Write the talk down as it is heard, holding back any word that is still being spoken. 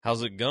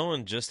How's it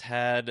going? Just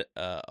had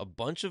a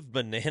bunch of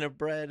banana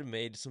bread,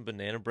 made some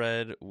banana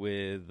bread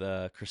with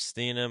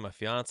Christina, my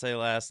fiance,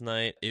 last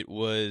night. It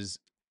was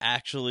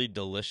actually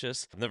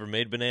delicious. I've never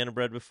made banana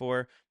bread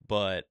before,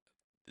 but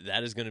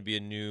that is going to be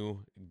a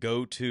new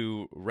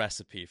go-to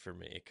recipe for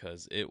me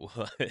because it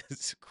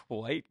was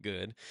quite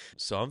good.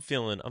 So I'm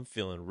feeling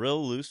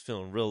real loose,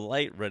 feeling real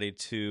light, ready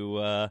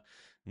to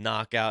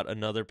knock out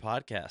another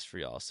podcast for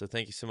y'all. So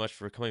thank you so much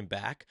for coming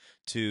back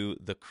to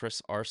the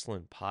Chris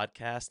Arslan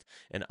podcast.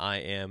 And I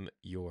am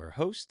your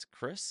host,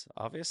 Chris,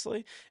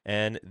 obviously.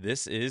 And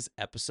this is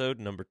episode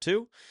number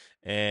 2.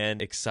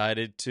 And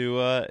excited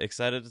to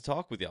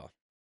talk with y'all.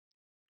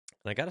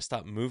 And I got to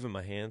stop moving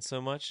my hands so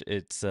much.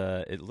 It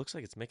looks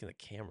like it's making the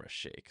camera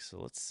shake. So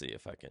let's see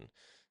if I can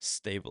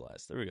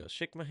stabilize. There we go.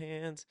 Shake my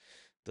hands.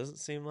 Doesn't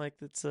seem like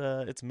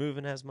it's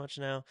moving as much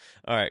now.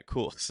 All right,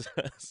 cool.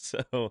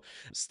 So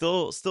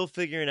still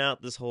figuring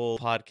out this whole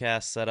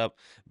podcast setup,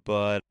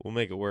 but we'll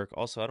make it work.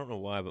 Also, I don't know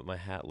why, but my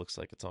hat looks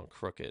like it's on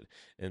crooked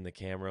in the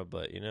camera,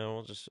 but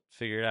we'll just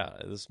figure it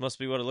out. This must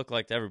be what it looked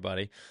like to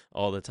everybody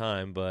all the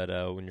time, but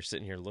when you're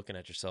sitting here looking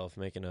at yourself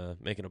making a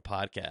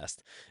podcast,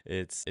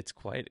 it's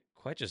quite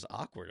just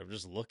awkward. I'm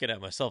just looking at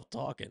myself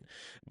talking.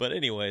 But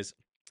anyways,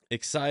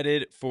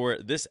 excited for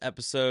this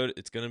episode.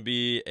 It's going to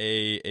be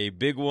a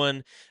big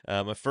one.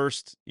 My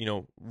first,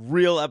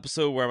 real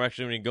episode where I'm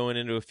actually going to be going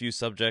into a few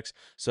subjects.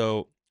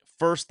 So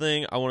first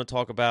thing I want to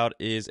talk about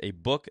is a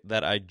book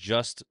that I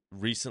just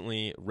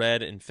recently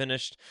read and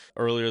finished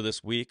earlier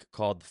this week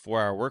called The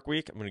 4-Hour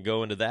Workweek. I'm going to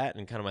go into that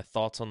and kind of my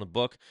thoughts on the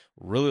book.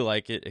 Really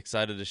like it.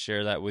 Excited to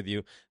share that with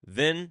you.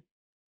 Then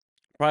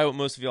probably what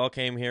most of y'all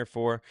came here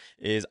for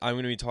is I'm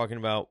going to be talking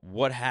about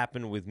what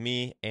happened with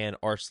me and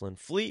Arslan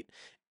Fleet.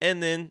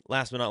 And then,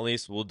 last but not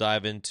least, we'll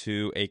dive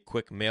into a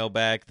quick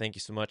mailbag. Thank you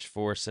so much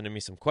for sending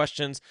me some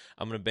questions.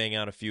 I'm going to bang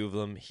out a few of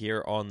them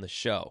here on the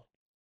show.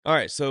 All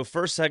right, so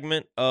first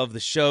segment of the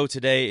show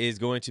today is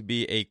going to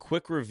be a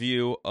quick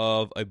review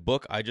of a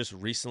book I just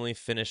recently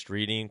finished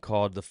reading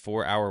called The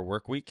 4-Hour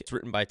Workweek. It's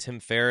written by Tim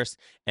Ferriss,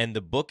 and the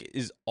book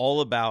is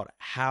all about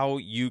how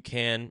you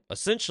can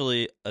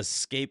essentially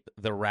escape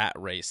the rat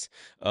race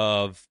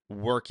of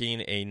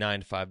working a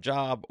 9-to-5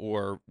 job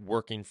or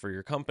working for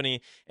your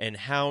company, and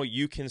how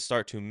you can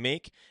start to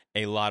make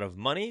a lot of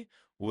money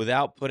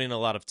without putting a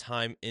lot of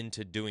time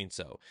into doing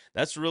so.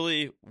 That's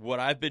really what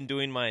I've been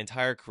doing my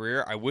entire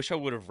career. I wish I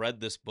would have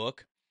read this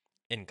book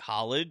in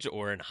college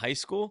or in high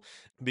school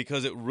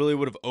because it really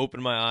would have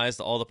opened my eyes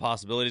to all the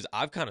possibilities.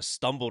 I've kind of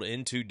stumbled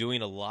into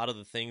doing a lot of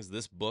the things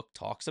this book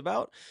talks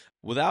about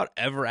without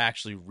ever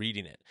actually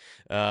reading it.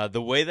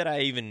 The way that I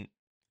even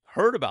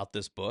heard about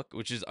this book,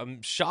 which is,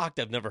 I'm shocked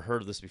I've never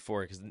heard of this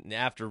before, because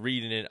after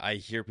reading it, I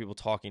hear people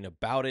talking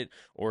about it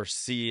or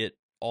see it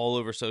all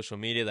over social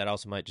media. That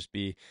also might just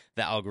be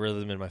the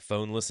algorithm in my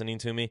phone listening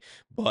to me,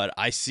 but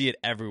I see it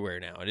everywhere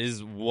now. It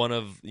is one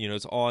of,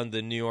 it's on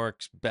the New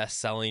York's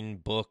best-selling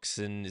books,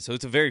 and so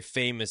it's a very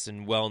famous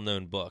and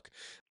well-known book.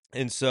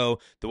 And so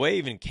the way I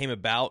even came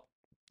about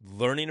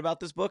learning about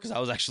this book is I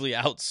was actually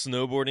out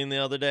snowboarding the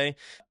other day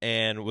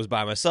and was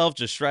by myself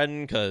just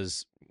shredding,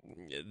 because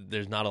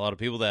there's not a lot of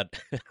people that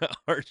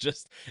are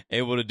just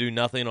able to do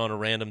nothing on a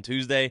random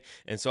Tuesday.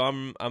 And so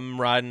I'm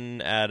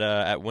riding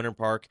at Winter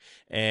Park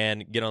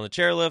and get on the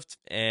chairlift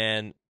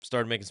and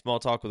started making small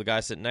talk with a guy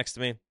sitting next to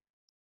me.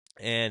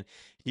 And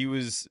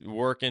he's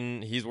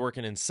working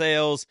in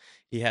sales.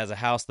 He has a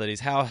house that he's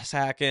house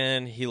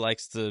hacking. He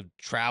likes to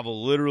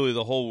travel literally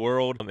the whole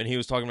world. And he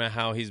was talking about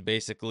how he's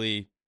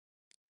basically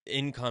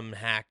income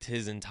hacked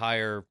his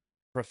entire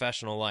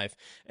professional life,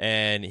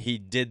 and he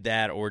did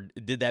that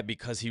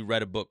because he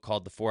read a book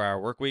called The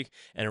 4-Hour Workweek,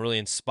 and it really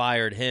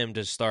inspired him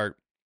to start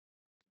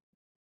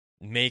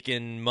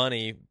making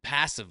money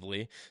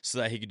passively so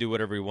that he could do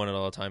whatever he wanted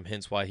all the time,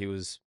 hence why he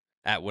was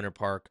at Winter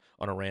Park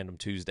on a random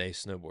Tuesday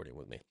snowboarding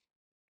with me.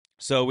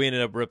 So we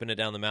ended up ripping it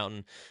down the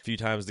mountain a few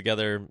times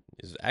together.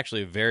 He's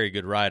actually a very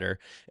good rider,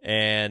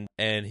 and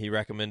he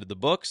recommended the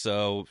book.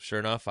 So sure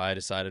enough, I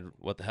decided,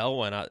 what the hell,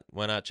 why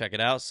not check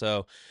it out?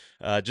 So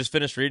just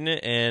finished reading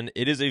it, and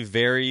it is a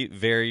very,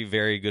 very,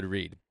 very good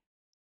read.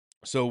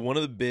 So one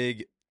of the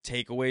big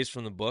takeaways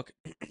from the book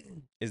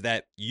is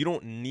that you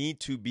don't need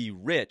to be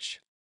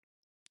rich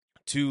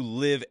to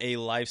live a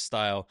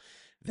lifestyle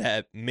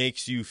that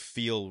makes you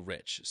feel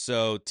rich.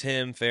 So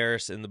Tim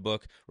Ferriss in the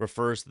book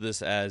refers to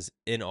this as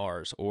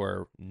NRs,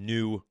 or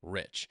new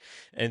rich.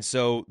 And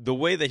so the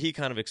way that he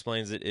kind of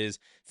explains it is,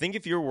 think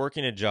if you're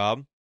working a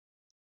job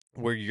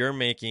where you're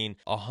making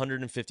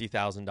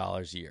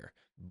 $150,000 a year,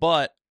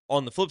 but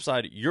on the flip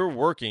side, you're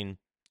working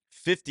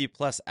 50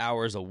 plus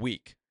hours a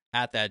week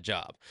at that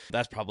job.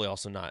 That's probably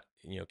also not,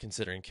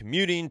 considering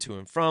commuting to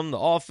and from the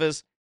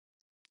office.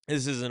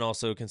 This isn't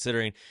also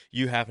considering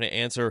you having to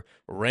answer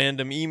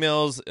random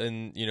emails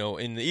and,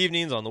 in the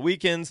evenings, on the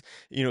weekends,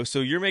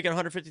 so you're making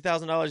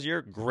 $150,000 a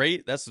year.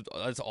 Great. That's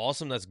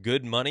awesome. That's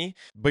good money,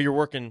 but you're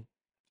working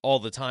all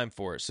the time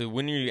for it. So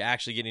when are you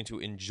actually getting to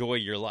enjoy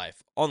your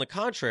life? On the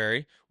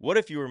contrary, what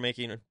if you were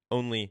making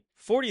only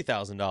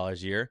 $40,000 a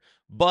year,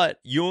 but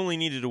you only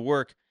needed to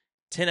work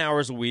 10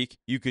 hours a week.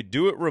 You could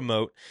do it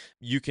remote.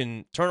 You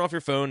can turn off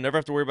your phone, never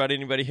have to worry about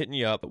anybody hitting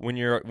you up when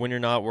you're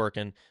not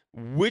working.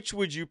 Which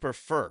would you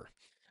prefer?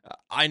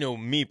 I know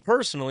me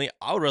personally,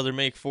 I would rather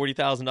make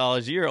 $40,000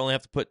 a year, only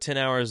have to put 10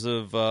 hours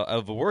of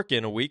work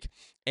in a week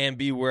and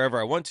be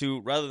wherever I want to,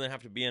 rather than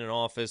have to be in an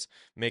office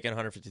making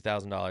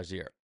 $150,000 a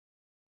year.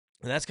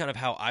 And that's kind of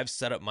how I've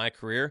set up my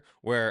career,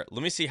 where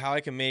let me see how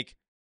I can make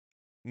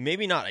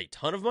maybe not a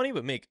ton of money,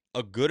 but make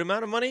a good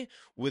amount of money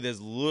with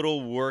as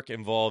little work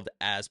involved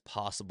as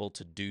possible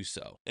to do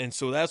so. And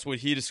so that's what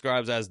he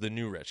describes as the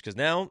new rich. Because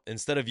now,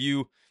 instead of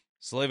you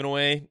slaving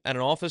away at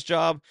an office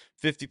job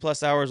 50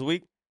 plus hours a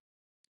week,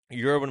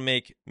 you're able to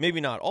make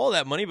maybe not all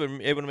that money, but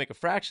able to make a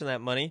fraction of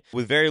that money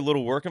with very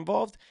little work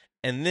involved.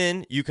 And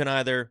then you can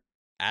either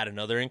add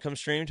another income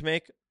stream to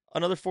make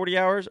another 40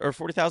 hours or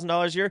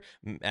 $40,000 a year,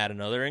 add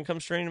another income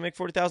stream to make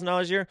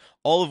 $40,000 a year,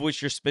 all of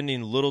which you're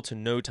spending little to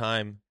no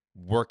time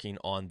working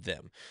on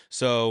them.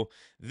 So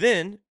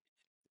then,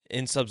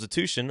 in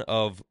substitution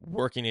of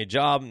working a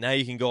job, now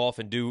you can go off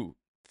and do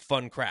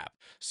fun crap.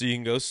 So you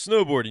can go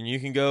snowboarding, you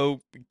can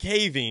go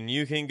caving,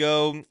 you can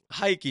go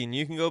hiking,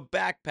 you can go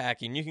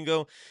backpacking, you can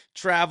go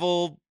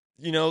travel,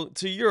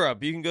 to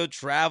Europe, you can go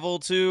travel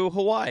to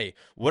Hawaii.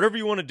 Whatever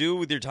you want to do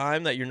with your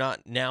time that you're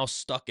not now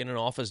stuck in an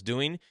office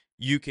doing,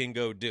 you can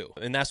go do.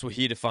 And that's what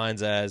Tim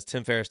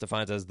Ferriss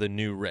defines as the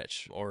new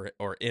rich, or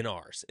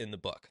NRs in the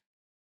book.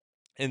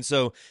 And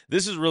so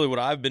this is really what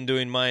I've been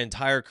doing my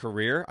entire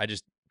career. I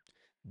just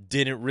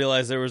didn't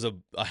realize there was a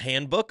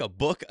book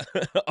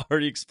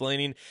already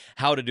explaining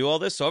how to do all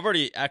this. So I've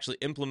already actually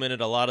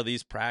implemented a lot of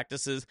these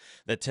practices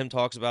that Tim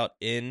talks about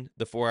in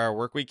the 4-Hour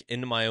Workweek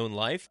into my own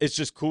life. It's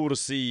just cool to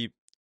see.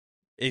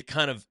 It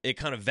kind of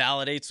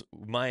validates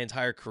my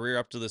entire career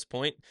up to this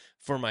point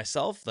for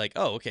myself. Like,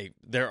 oh, okay,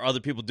 there are other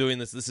people doing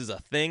this. This is a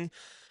thing.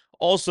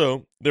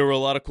 Also, there were a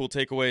lot of cool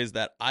takeaways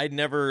that I'd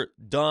never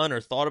done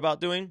or thought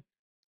about doing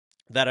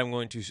that I'm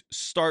going to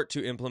start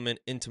to implement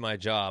into my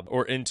job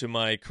or into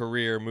my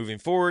career moving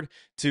forward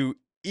to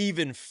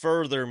even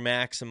further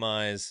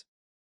maximize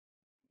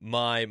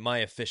my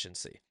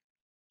efficiency.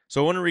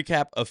 So I want to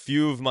recap a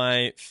few of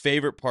my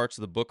favorite parts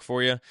of the book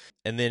for you.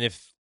 And then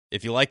if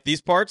you like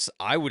these parts,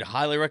 I would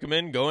highly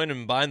recommend going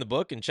and buying the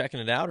book and checking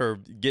it out, or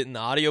getting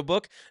the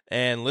audiobook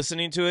and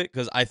listening to it,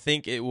 because I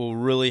think it will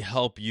really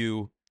help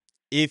you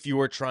if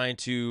you are trying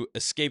to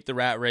escape the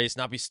rat race,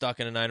 not be stuck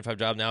in a 9-to-5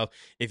 job. Now,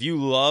 if you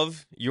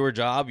love your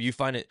job, you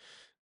find it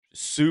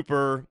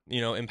super,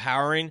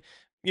 empowering,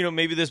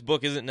 maybe this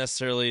book isn't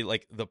necessarily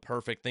like the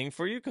perfect thing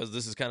for you, because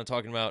this is kind of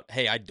talking about,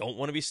 hey, I don't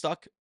want to be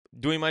stuck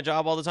doing my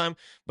job all the time.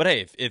 But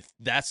hey, if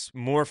that's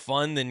more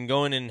fun than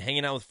going and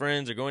hanging out with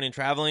friends or going and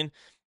traveling,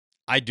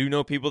 I do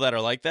know people that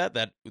are like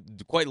that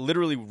quite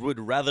literally would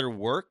rather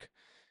work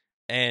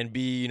and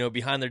be,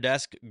 behind their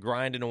desk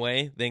grinding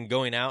away than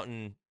going out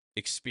and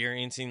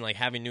experiencing, like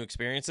having new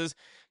experiences.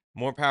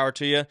 More power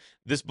to you.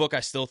 This book I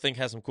still think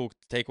has some cool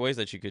takeaways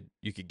that you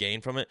could gain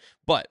from it.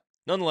 But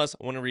nonetheless,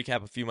 I want to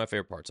recap a few of my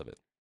favorite parts of it.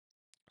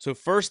 So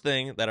first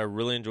thing that I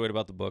really enjoyed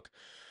about the book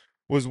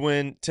was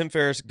when Tim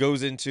Ferriss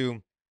goes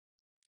into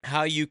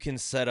how you can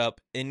set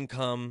up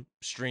income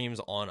streams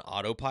on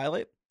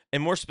autopilot,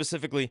 and more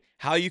specifically,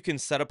 how you can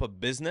set up a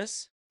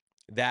business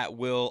that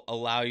will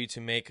allow you to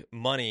make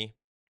money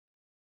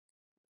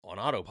on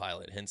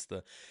autopilot, hence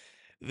the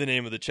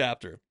name of the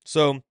chapter.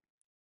 So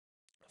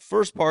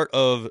first part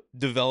of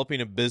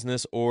developing a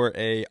business or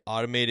a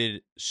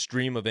automated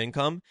stream of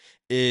income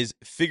is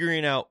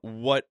figuring out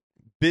what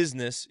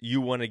business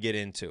you want to get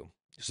into.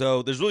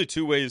 So there's really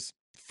two ways.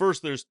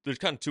 First, there's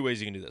kind of two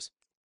ways you can do this.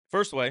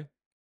 First way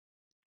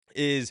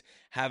is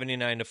having a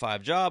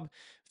 9-to-5 job,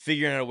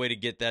 figuring out a way to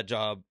get that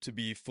job to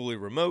be fully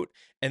remote,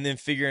 and then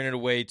figuring out a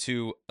way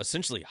to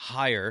essentially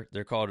hire,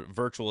 they're called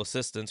virtual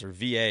assistants or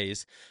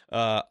VAs,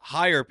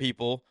 hire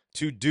people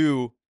to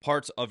do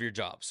parts of your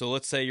job. So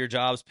let's say your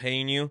job's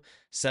paying you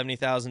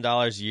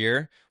 $70,000 a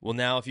year. Well,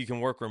 now if you can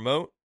work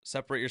remote,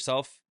 separate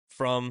yourself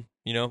from,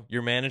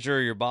 your manager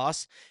or your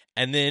boss,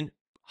 and then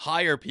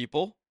hire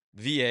people,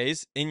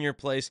 VAs, in your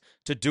place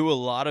to do a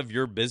lot of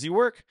your busy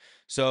work.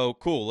 So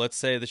cool, let's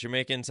say that you're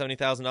making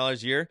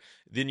 $70,000 a year,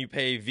 then you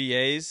pay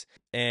VAs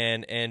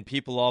and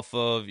people off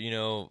of,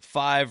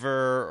 Fiverr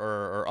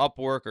or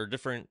Upwork or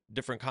different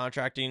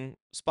contracting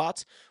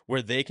spots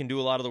where they can do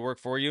a lot of the work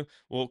for you.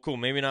 Well, cool,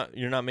 maybe not,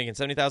 you're not making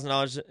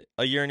 $70,000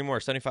 a year anymore,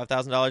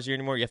 $75,000 a year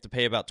anymore. You have to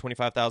pay about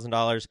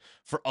 $25,000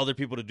 for other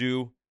people to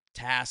do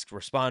tasks,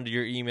 respond to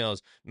your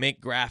emails,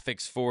 make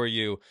graphics for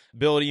you,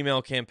 build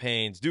email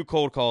campaigns, do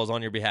cold calls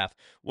on your behalf.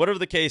 Whatever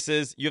the case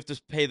is, you have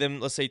to pay them,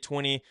 let's say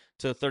 $20,000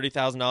 to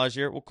 $30,000 a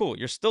year. Well, cool.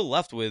 You're still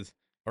left with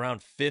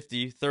around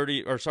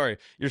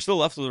you're still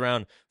left with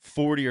around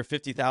 $40,000 or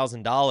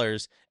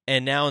 $50,000.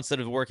 And now instead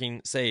of working,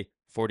 say,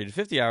 40 to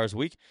 50 hours a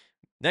week,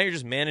 now you're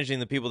just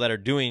managing the people that are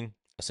doing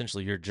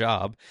essentially your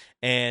job.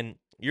 And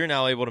you're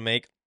now able to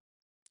make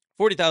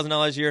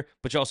 $40,000 a year,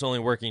 but you're also only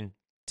working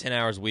 10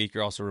 hours a week.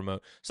 You're also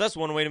remote. So that's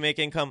one way to make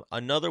income.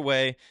 Another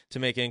way to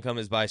make income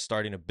is by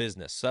starting a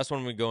business. So that's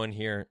when we go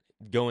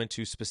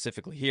into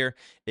specifically here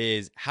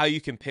is how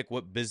you can pick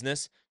what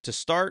business to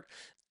start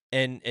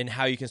and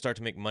how you can start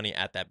to make money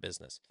at that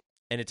business.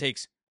 And it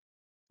takes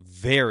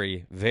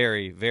very,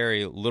 very,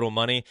 very little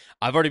money.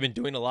 I've already been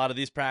doing a lot of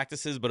these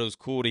practices, but it was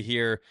cool to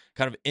hear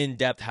kind of in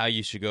depth how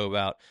you should go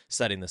about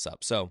setting this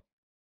up. So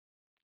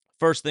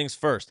first things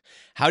first,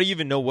 how do you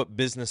even know what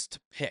business to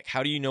pick?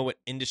 How do you know what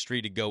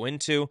industry to go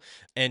into?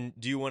 And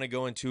do you want to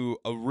go into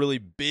a really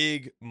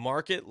big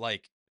market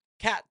like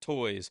cat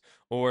toys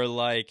or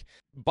like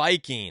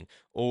biking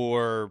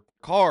or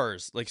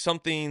cars, like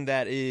something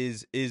that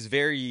is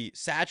very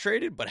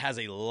saturated but has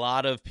a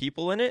lot of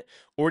people in it?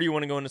 Or do you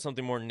want to go into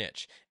something more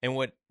niche? And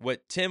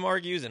what Tim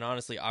argues, and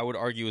honestly I would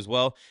argue as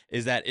well,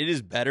 is that it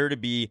is better to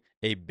be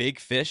a big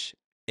fish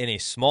in a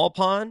small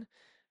pond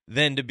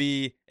than to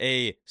be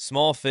a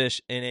small fish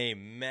in a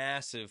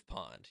massive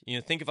pond.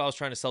 Think if I was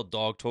trying to sell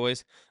dog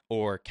toys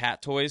or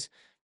cat toys,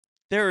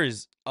 there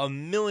is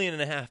 1.5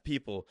 million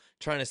people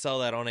trying to sell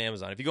that on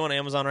Amazon. If you go on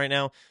Amazon right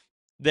now,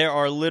 there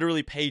are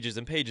literally pages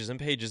and pages and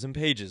pages and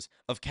pages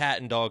of cat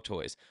and dog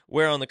toys.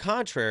 Where on the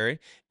contrary,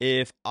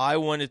 if I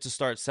wanted to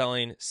start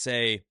selling,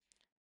 say,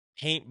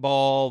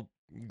 paintball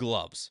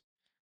gloves,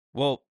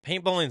 well,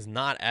 paintballing is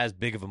not as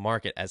big of a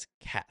market as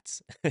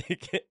cats.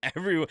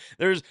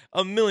 There's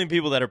 1 million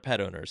people that are pet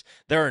owners.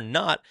 There are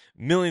not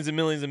millions and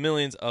millions and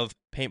millions of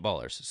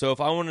paintballers. So if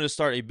I wanted to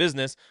start a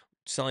business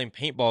selling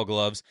paintball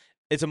gloves,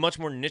 it's a much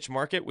more niche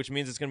market, which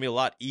means it's going to be a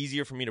lot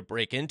easier for me to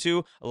break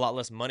into, a lot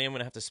less money I'm going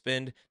to have to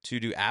spend to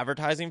do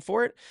advertising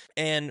for it,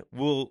 and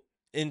will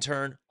in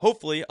turn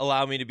hopefully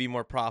allow me to be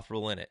more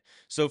profitable in it.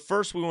 So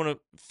first we want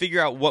to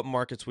figure out what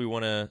markets we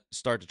want to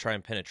start to try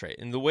and penetrate.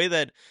 And the way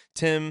that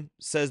Tim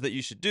says that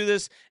you should do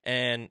this,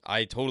 and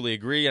I totally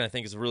agree, and I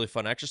think it's a really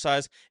fun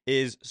exercise,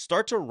 is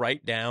start to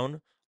write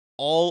down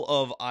all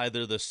of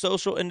either the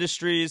social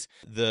industries,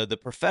 the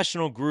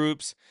professional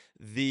groups,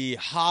 the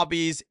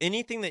hobbies,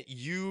 anything that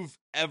you've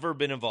ever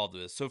been involved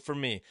with. So for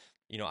me,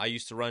 I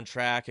used to run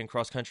track and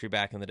cross country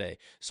back in the day,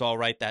 so I'll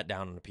write that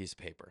down on a piece of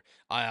paper.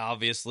 I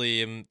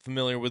obviously am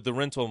familiar with the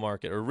rental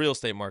market or real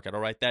estate market.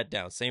 I'll write that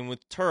down. Same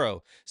with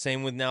Turo.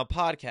 Same with now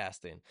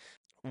podcasting.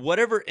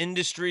 Whatever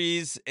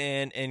industries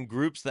and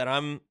groups that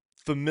I'm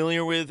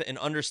familiar with and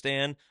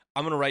understand,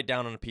 I'm going to write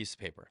down on a piece of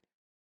paper.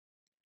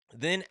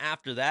 Then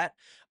after that,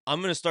 I'm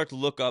going to start to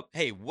look up,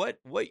 hey, what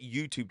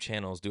YouTube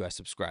channels do I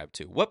subscribe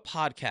to? What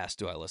podcasts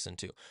do I listen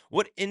to?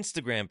 What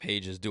Instagram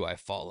pages do I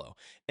follow?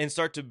 And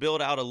start to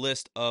build out a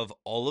list of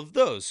all of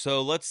those.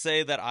 So let's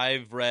say that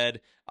I've read,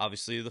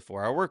 obviously, the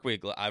 4-Hour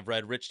Workweek. I've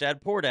read Rich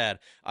Dad, Poor Dad.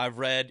 I've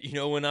read,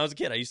 when I was a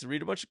kid, I used to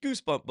read a bunch of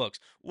Goosebump books.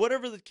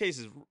 Whatever the case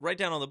is, write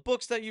down all the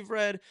books that you've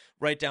read,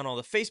 write down all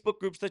the Facebook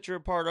groups that you're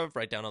a part of,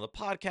 write down all the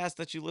podcasts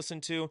that you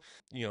listen to,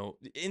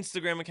 the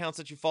Instagram accounts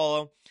that you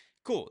follow.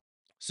 Cool.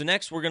 So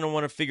next, we're going to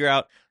want to figure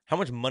out how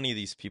much money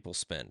these people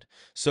spend.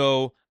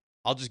 So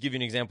I'll just give you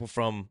an example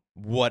from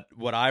what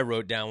I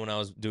wrote down when I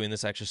was doing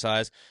this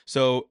exercise.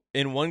 So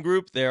in one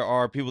group, there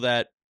are people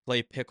that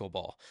play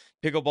pickleball.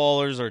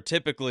 Pickleballers are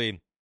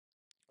typically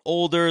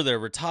older, they're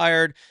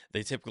retired,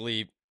 they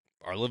typically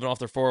are living off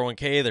their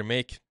 401k,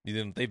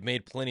 they've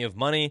made plenty of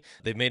money,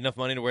 they've made enough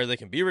money to where they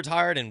can be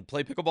retired and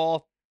play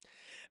pickleball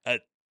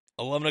at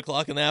 11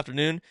 o'clock in the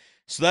afternoon.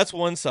 So that's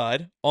one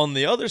side. On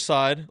the other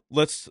side,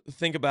 let's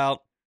think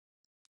about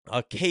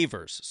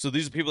cavers. So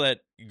these are people that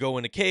go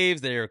into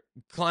caves, they're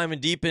climbing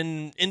deep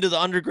into the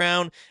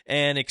underground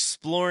and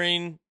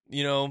exploring,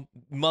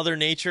 Mother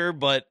Nature,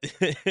 but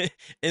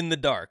in the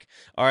dark.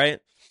 All right.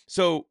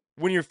 So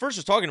when you're first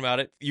just talking about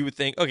it, you would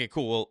think, okay,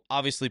 cool. Well,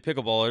 obviously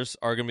pickleballers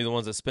are going to be the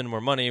ones that spend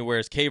more money,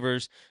 whereas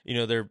cavers,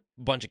 they're a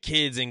bunch of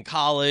kids in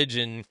college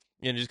and,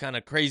 just kind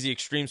of crazy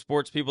extreme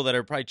sports people that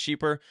are probably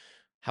cheaper.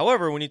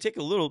 However, when you take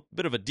a little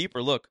bit of a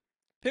deeper look,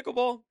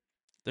 pickleball,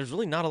 there's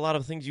really not a lot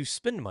of things you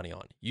spend money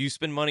on. You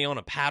spend money on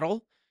a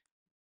paddle.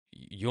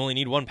 You only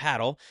need one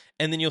paddle.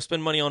 And then you'll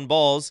spend money on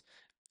balls,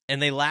 and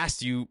they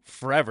last you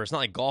forever. It's not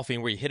like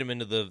golfing where you hit them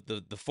into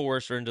the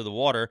forest or into the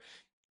water.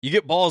 You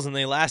get balls, and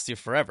they last you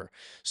forever.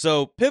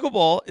 So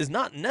pickleball is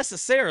not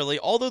necessarily,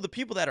 although the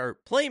people that are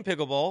playing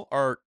pickleball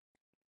are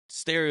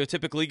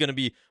stereotypically going to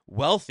be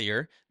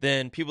wealthier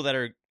than people that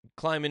are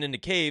climbing into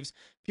caves,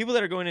 people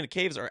that are going into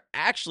caves are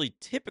actually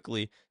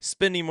typically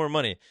spending more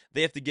money.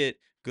 They have to get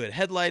good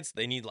headlights.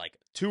 They need like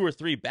 2 or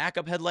 3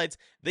 backup headlights.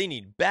 They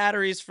need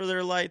batteries for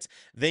their lights.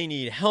 They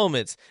need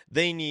helmets.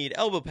 They need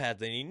elbow pads.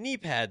 They need knee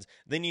pads.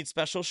 They need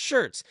special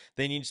shirts.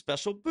 They need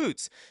special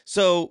boots.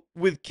 So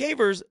with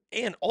cavers,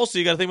 and also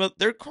you got to think about,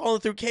 they're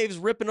crawling through caves,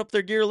 ripping up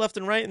their gear left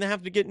and right, and they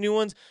have to get new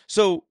ones.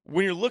 So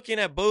when you're looking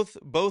at both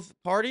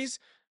parties,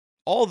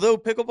 although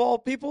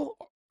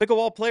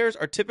pickleball players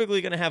are typically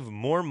going to have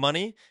more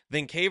money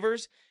than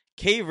cavers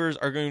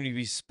are going to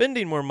be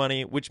spending more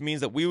money, which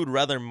means that we would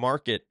rather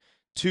market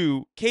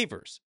to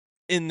cavers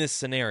in this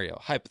scenario,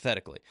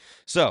 hypothetically.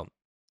 So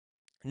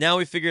Now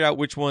we figured out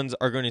which ones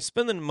are going to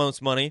spend the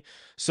most money.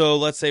 So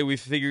let's say we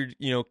figured,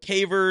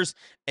 cavers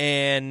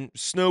and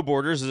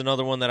snowboarders is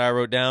another one that I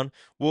wrote down.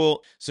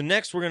 Well, so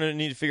next we're going to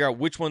need to figure out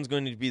which one's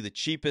going to be the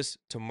cheapest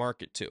to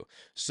market to.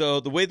 So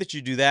the way that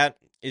you do that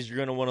is you're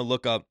going to want to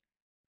look up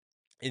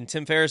in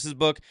Tim Ferriss's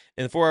book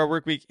in the 4 Hour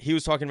Work Week. He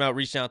was talking about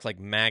reaching out to like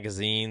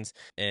magazines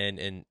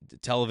and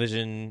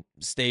television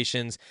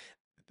stations.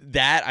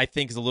 That I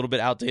think is a little bit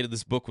outdated.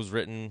 This book was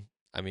written,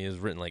 it was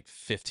written like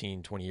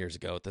 15, 20 years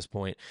ago at this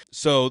point.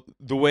 So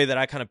the way that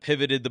I kind of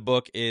pivoted the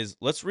book is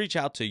let's reach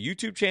out to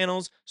YouTube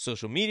channels,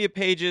 social media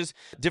pages,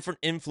 different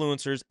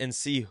influencers, and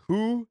see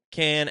who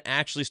can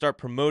actually start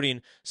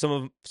promoting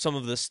some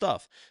of this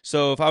stuff.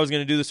 So if I was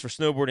going to do this for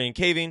snowboarding and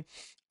caving,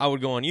 I would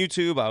go on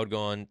YouTube, I would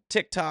go on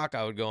TikTok,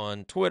 I would go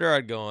on Twitter,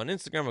 I'd go on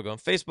Instagram, I'd go on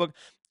Facebook,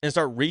 and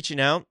start reaching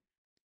out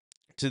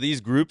to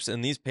these groups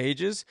and these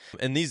pages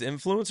and these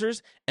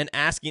influencers and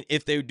asking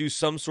if they would do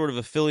some sort of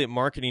affiliate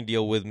marketing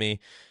deal with me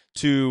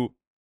to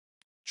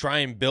try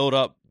and build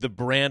up the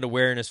brand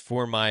awareness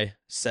for my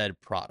said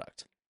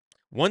product.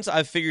 Once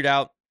I've figured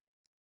out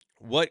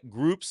what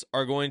groups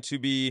are going to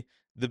be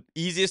the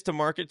easiest to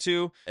market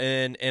to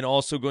and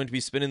also going to be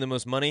spending the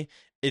most money,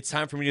 it's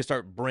time for me to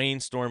start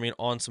brainstorming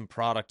on some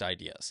product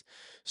ideas.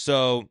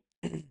 So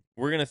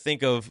we're going to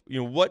think of,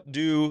 what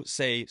do,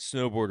 say,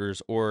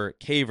 snowboarders or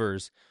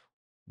cavers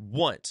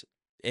want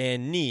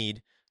and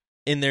need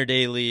in their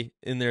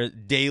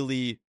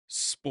daily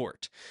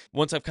sport.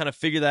 Once I've kind of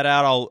figured that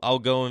out, I'll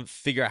go and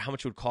figure out how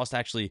much it would cost to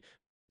actually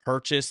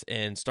purchase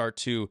and start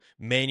to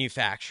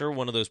manufacture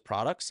one of those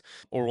products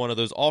or one of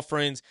those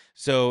offerings.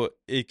 So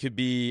it could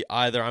be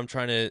either I'm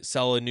trying to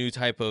sell a new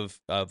type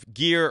of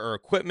gear or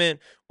equipment,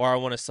 or I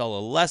want to sell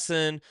a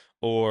lesson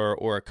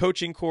or a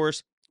coaching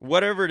course.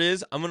 Whatever it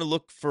is, I'm going to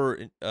look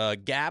for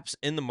gaps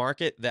in the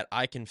market that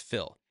I can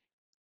fill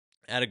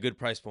at a good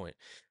price point.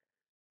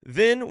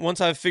 Then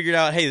once I've figured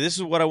out, hey, this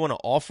is what I want to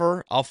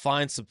offer, I'll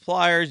find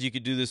suppliers. You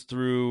could do this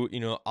through,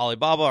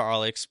 Alibaba or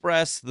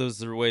AliExpress.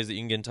 Those are ways that you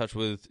can get in touch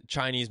with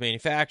Chinese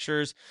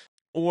manufacturers.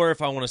 Or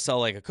if I want to sell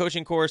like a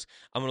coaching course,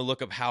 I'm going to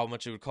look up how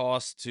much it would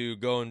cost to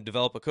go and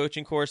develop a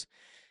coaching course.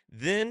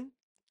 Then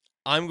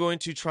I'm going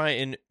to try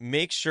and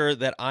make sure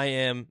that I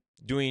am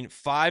doing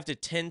 5 to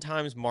 10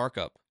 times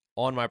markup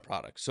on my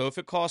product. So if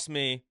it costs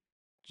me,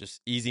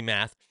 just easy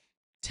math,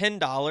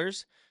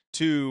 $10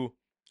 to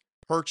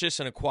purchase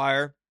and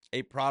acquire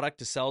a product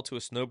to sell to a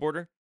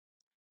snowboarder,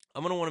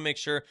 I'm going to want to make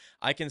sure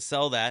I can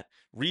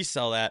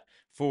resell that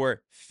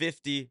for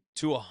 $50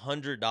 to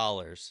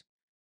 $100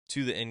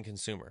 to the end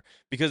consumer.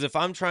 Because if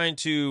I'm trying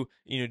to,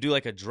 do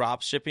like a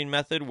drop shipping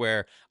method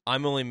where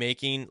I'm only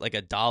making like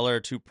 $1 or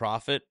 $2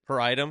 profit per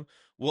item,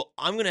 well,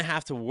 I'm going to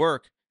have to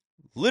work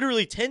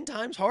literally 10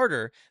 times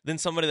harder than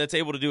somebody that's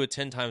able to do a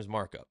 10 times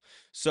markup.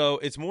 So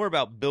it's more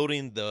about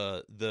building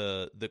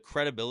the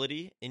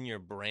credibility in your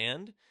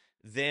brand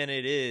than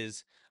it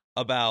is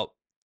about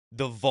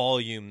the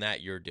volume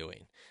that you're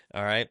doing.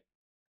 All right.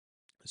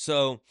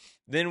 So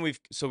then we've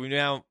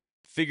now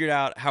figured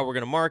out how we're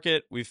going to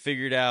market. We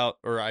figured out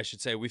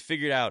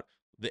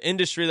the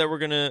industry that we're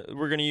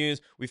going to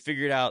use. We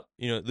figured out,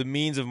 the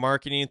means of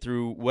marketing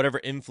through whatever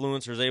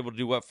influencer is able to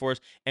do what for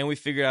us, and we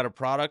figured out a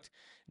product.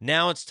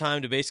 Now it's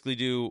time to basically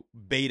do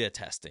beta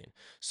testing.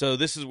 So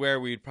this is where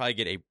we'd probably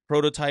get a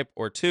prototype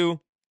or two.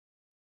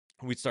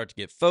 We'd start to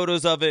get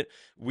photos of it.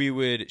 We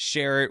would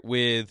share it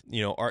with,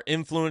 our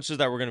influencers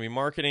that we're going to be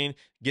marketing,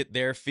 get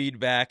their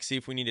feedback, see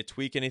if we need to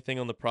tweak anything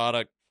on the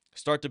product,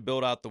 start to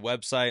build out the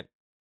website.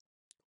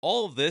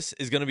 All of this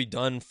is going to be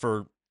done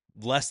for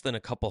less than a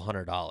couple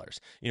 $100.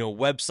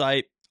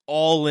 Website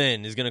all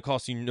in is going to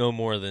cost you no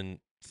more than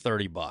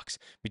 $30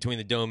 between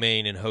the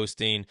domain and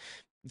hosting.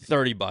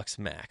 $30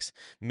 max,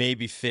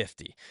 maybe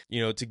 50.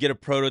 To get a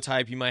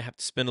prototype, you might have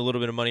to spend a little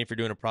bit of money if you're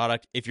doing a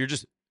product. If you're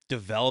just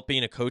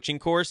developing a coaching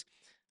course,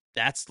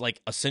 that's like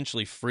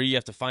essentially free. You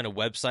have to find a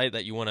website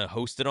that you want to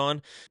host it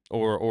on,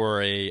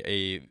 or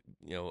a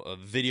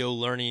video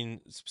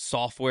learning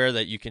software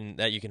that you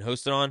can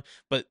host it on,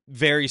 but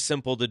very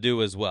simple to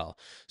do as well.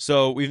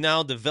 So we've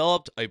now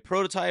developed a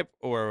prototype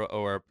or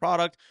a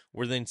product.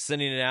 We're then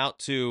sending it out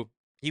to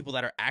people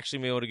that are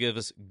actually able to give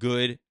us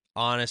good,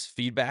 honest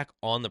feedback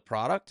on the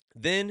product.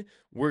 Then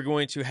we're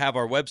going to have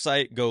our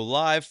website go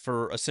live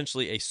for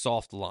essentially a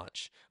soft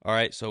launch. All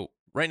right. So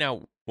right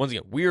now, once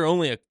again, we are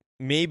only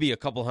maybe a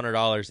couple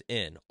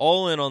 $100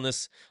 all in on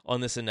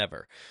this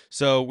endeavor.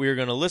 So we're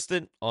going to list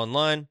it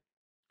online,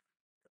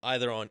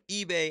 either on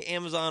eBay,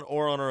 Amazon,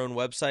 or on our own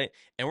website,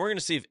 and we're going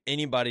to see if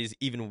anybody's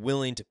even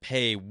willing to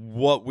pay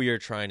what we are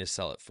trying to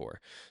sell it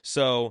for.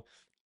 So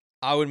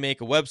I would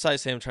make a website,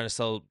 say I'm trying to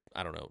sell,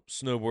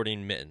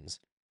 snowboarding mittens.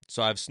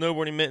 So I have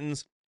snowboarding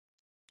mittens.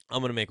 I'm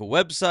going to make a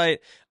website.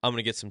 I'm going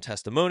to get some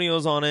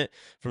testimonials on it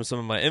from some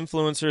of my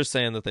influencers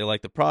saying that they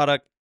like the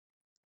product.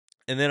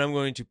 And then I'm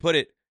going to put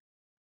it,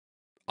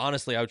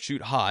 honestly, I would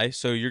shoot high.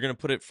 So you're going to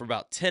put it for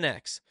about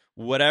 10x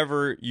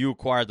whatever you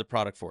acquired the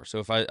product for. So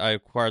if I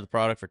acquired the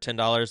product for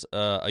 $10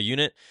 a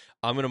unit,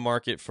 I'm going to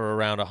market for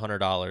around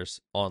 $100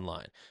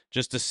 online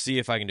just to see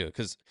if I can do it.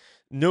 Because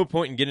no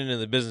point in getting into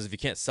the business if you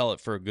can't sell it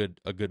for a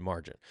good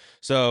margin.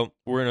 So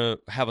we're gonna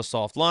have a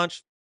soft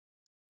launch.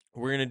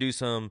 We're going to do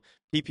some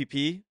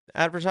PPP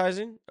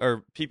advertising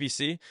or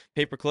PPC,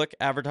 pay per click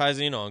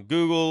advertising on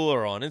Google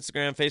or on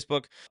Instagram,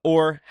 Facebook,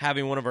 or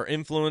having one of our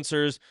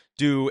influencers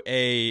do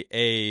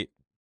a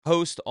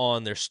post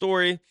on their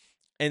story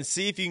and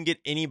see if you can get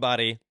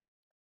anybody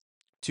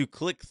to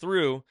click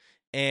through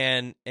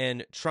and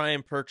try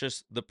and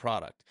purchase the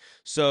product.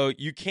 So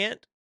you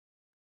can't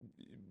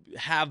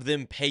have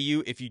them pay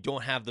you if you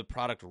don't have the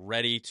product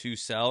ready to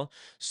sell.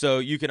 So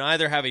you can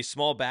either have a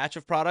small batch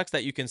of products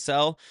that you can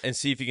sell and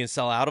see if you can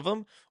sell out of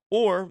them,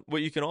 or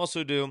what you can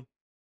also do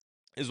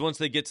is once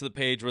they get to the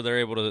page where they're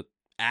able to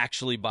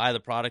actually buy the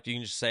product, you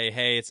can just say,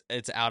 "Hey,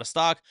 it's out of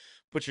stock.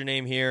 Put your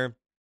name here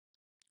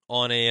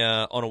on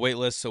a wait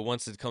list, so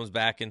once it comes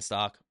back in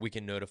stock, we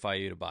can notify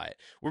you to buy it."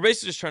 We're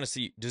basically just trying to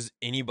see, does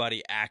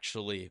anybody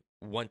actually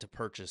want to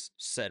purchase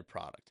said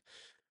product?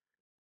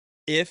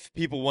 If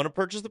people want to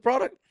purchase the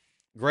product,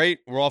 great,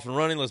 we're off and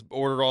running. Let's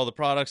order all the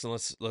products and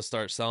let's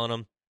start selling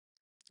them.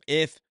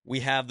 If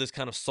we have this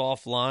kind of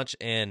soft launch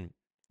and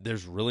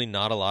there's really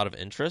not a lot of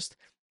interest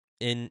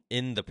in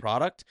the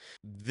product,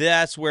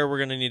 that's where we're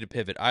going to need to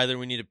pivot. Either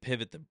we need to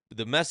pivot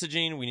the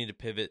messaging, we need to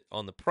pivot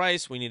on the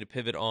price, we need to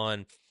pivot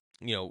on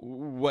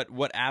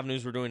what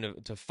avenues we're doing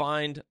to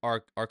find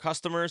our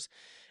customers.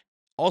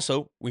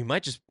 Also, we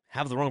might just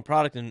have the wrong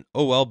product and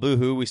oh well,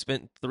 boohoo, we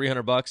spent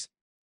 $300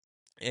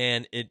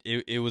 and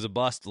it was a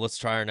bust. Let's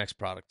try our next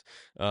product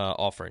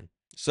offering.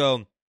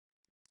 So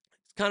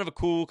it's kind of a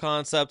cool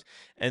concept,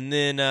 and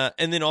then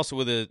also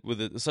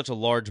with such a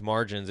large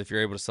margins, if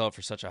you're able to sell it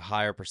for such a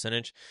higher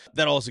percentage,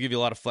 that'll also give you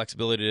a lot of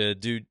flexibility to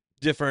do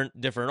different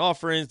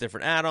offerings,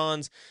 different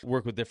add-ons,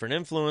 work with different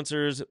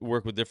influencers,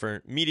 work with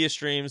different media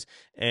streams,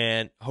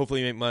 and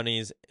hopefully make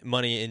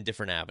money in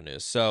different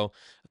avenues. So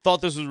I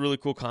thought this was a really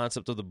cool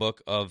concept of the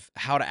book of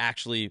how to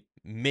actually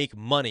make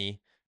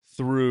money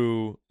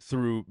through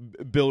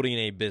building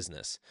a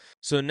business.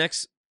 So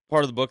next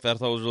part of the book that I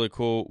thought was really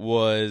cool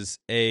was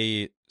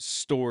a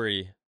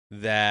story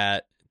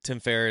that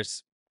Tim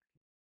Ferriss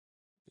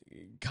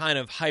kind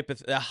of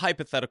a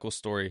hypothetical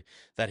story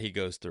that he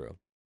goes through.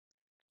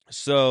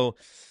 So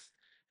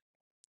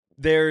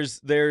there's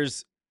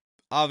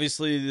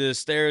obviously the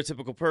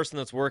stereotypical person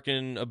that's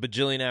working a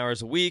bajillion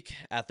hours a week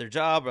at their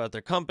job or at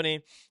their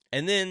company,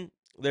 and then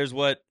there's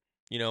what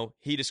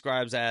he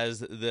describes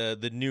as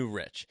the new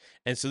rich.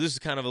 And so this is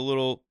kind of a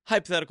little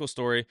hypothetical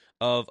story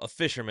of a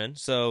fisherman.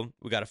 So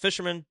we got a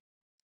fisherman.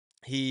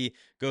 He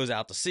goes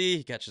out to sea,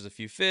 he catches a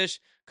few fish,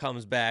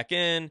 comes back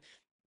in,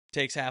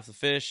 takes half the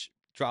fish,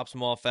 drops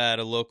them off at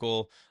a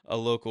local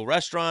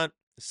restaurant,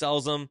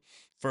 sells them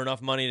for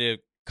enough money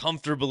to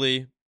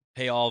comfortably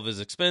pay all of his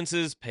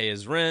expenses, pay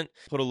his rent,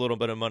 put a little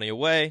bit of money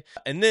away.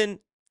 And then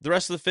the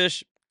rest of the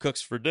fish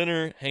cooks for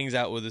dinner, hangs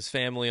out with his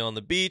family on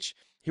the beach.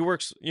 He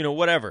works,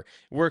 whatever.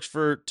 Works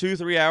for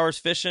 2-3 hours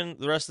fishing.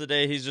 The rest of the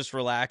day, he's just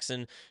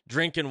relaxing,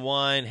 drinking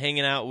wine,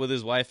 hanging out with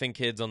his wife and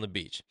kids on the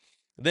beach.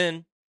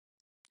 Then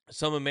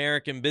some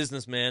American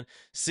businessman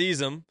sees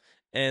him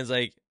and is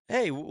like,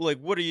 "Hey, like,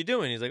 what are you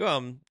doing?" He's like, "Oh,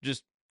 I'm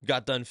just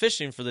got done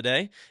fishing for the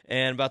day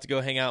and about to go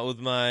hang out with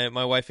my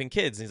wife and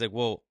kids." And he's like,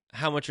 "Well,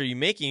 how much are you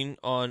making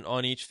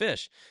on each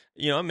fish?"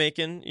 I'm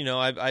making,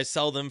 I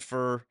sell them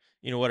for,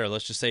 whatever,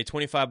 let's just say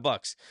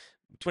 $25.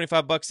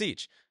 $25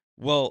 each.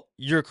 Well,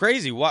 you're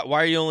crazy. Why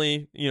are you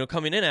only,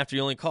 coming in after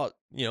you only caught,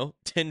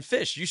 10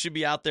 fish? You should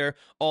be out there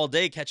all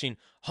day catching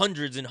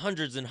hundreds and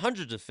hundreds and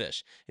hundreds of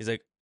fish. He's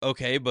like,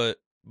 "Okay, but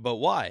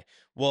why?"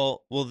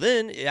 Well,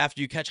 then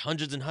after you catch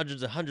hundreds and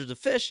hundreds and hundreds of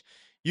fish,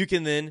 you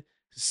can then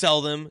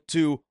sell them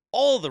to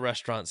all the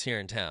restaurants here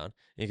in town.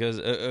 He goes,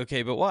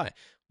 "Okay, but why?"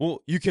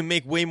 Well, you can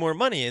make way more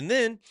money, and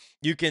then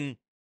you can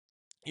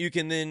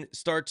then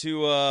start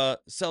to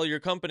sell your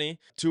company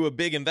to a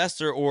big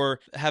investor or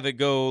have it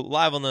go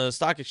live on the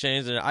stock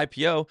exchange and an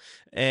IPO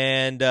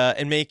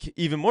and make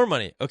even more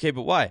money. Okay,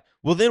 but why?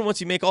 Well, then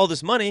once you make all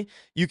this money,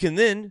 you can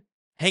then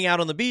hang out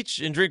on the beach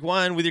and drink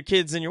wine with your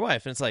kids and your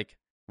wife. And it's like,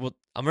 well,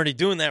 I'm already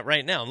doing that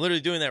right now. I'm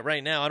literally doing that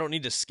right now. I don't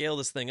need to scale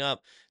this thing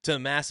up to a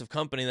massive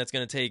company that's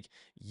going to take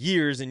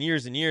years and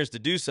years and years to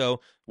do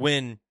so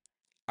when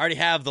I already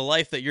have the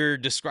life that you're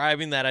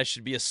describing that I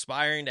should be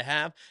aspiring to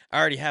have. I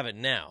already have it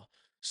now.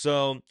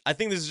 So I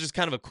think this is just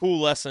kind of a cool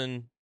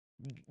lesson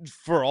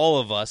for all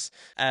of us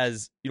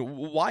as,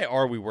 why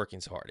are we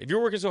working so hard? If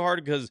you're working so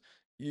hard because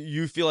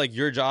you feel like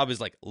your job is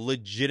like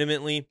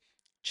legitimately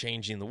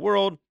changing the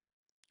world,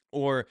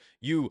 or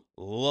you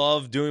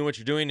love doing what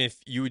you're doing, if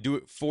you would do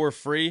it for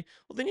free,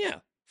 well then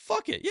yeah,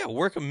 fuck it. Yeah,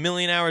 work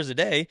 1,000,000 hours a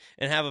day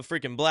and have a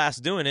freaking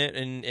blast doing it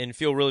and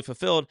feel really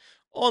fulfilled.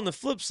 On the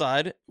flip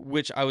side,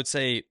 which I would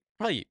say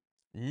probably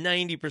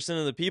 90%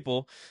 of the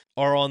people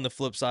are on the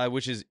flip side,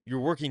 which is you're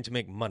working to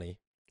make money.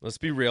 Let's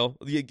be real.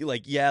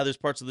 Like, yeah, there's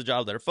parts of the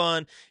job that are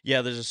fun.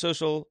 Yeah, there's a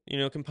social,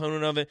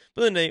 component of it.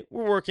 But then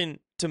we're working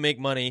to make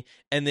money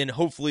and then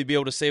hopefully be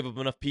able to save up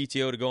enough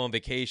PTO to go on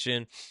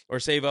vacation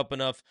or save up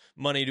enough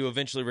money to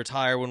eventually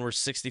retire when we're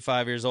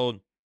 65 years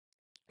old.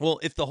 Well,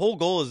 if the whole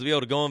goal is to be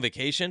able to go on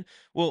vacation,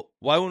 well,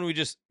 why wouldn't we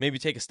just maybe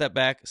take a step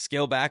back,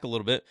 scale back a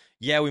little bit?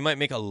 Yeah, we might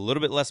make a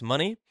little bit less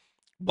money,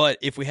 but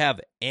if we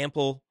have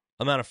ample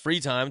amount of free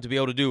time to be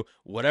able to do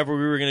whatever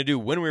we were going to do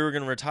when we were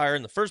going to retire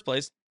in the first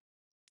place,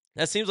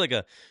 that seems like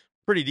a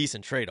pretty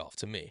decent trade-off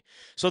to me.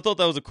 So I thought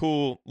that was a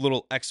cool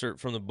little excerpt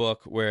from the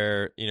book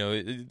where,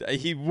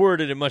 he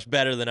worded it much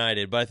better than I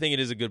did, but I think it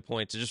is a good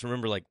point to just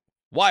remember, like,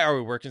 why are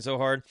we working so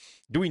hard?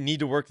 Do we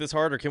need to work this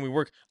hard, or can we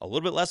work a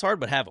little bit less hard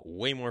but have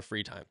way more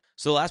free time?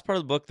 So the last part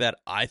of the book that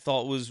I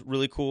thought was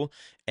really cool,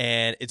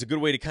 and it's a good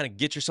way to kind of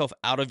get yourself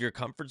out of your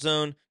comfort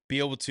zone, be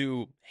able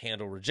to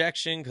handle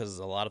rejection, because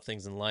a lot of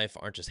things in life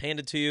aren't just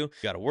handed to you. You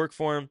got to work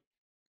for them,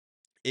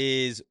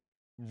 is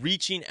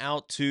reaching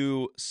out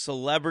to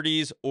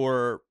celebrities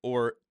or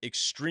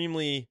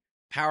extremely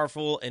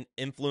powerful and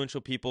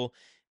influential people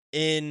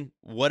in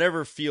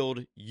whatever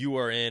field you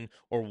are in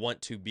or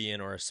want to be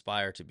in or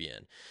aspire to be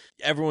in.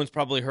 Everyone's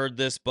probably heard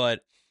this,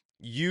 but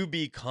you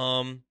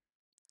become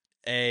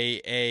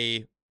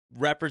a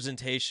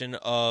representation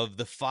of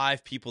the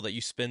 5 people that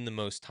you spend the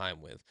most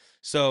time with.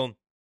 So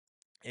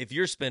if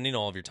you're spending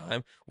all of your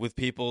time with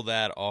people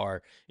that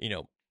are,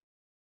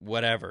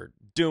 whatever,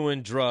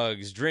 doing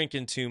drugs,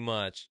 drinking too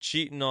much,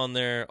 cheating on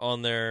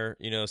their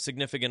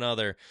significant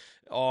other,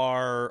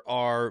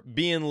 are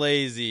being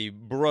lazy,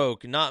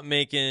 broke, not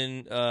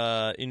making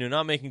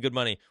not making good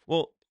money,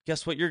 well,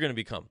 guess what you're going to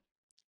become?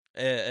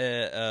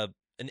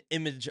 An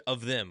image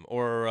of them,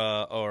 or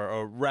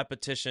a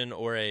repetition,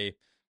 or a,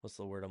 what's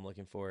the word I'm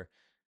looking for,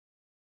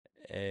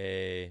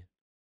 a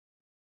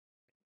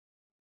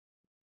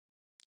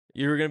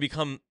you're going to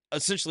become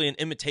essentially an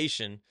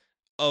imitation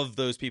of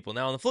those people.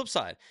 Now, on the flip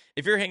side,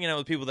 if you're hanging out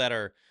with people that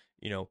are,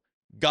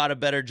 got a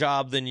better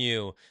job than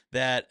you,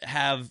 that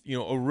have,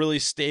 a really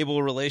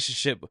stable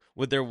relationship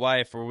with their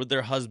wife or with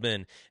their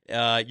husband,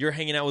 you're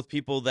hanging out with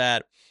people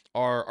that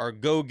are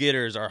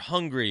go-getters, are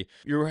hungry,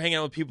 you're hanging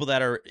out with people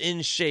that are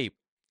in shape,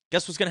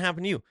 guess what's going to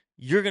happen to you?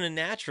 You're going to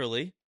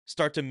naturally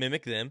start to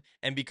mimic them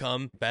and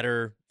become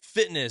better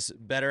fitness,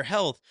 better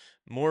health,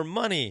 more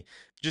money,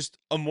 just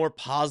a more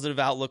positive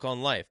outlook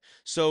on life.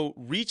 So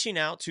reaching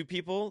out to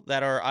people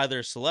that are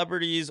either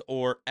celebrities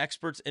or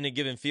experts in a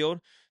given field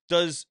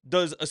does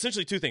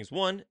essentially 2 things.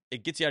 One,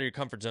 it gets you out of your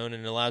comfort zone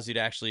and allows you to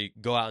actually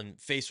go out and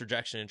face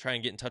rejection and try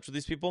and get in touch with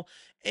these people.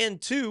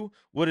 And two,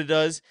 what it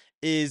does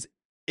is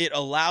it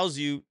allows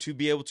you to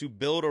be able to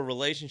build a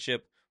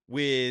relationship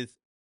with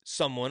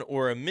someone,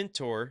 or a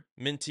mentor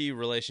mentee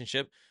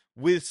relationship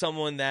with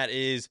someone that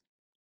is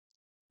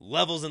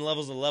levels and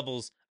levels and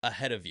levels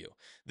ahead of you.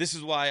 This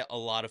is why a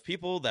lot of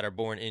people that are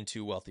born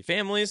into wealthy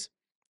families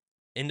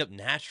end up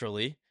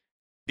naturally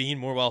being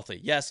more wealthy.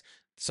 Yes,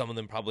 some of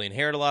them probably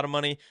inherit a lot of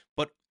money,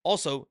 but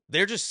also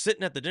they're just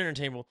sitting at the dinner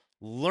table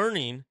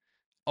learning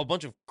a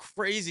bunch of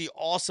crazy,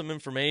 awesome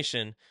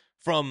information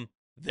from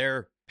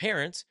their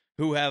parents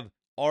who have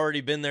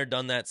already been there,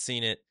 done that,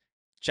 seen it,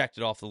 checked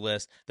it off the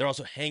list. They're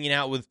also hanging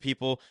out with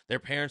people. Their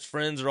parents'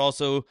 friends are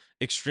also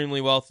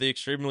extremely wealthy,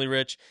 extremely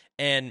rich.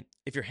 And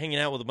if you're hanging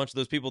out with a bunch of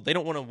those people, they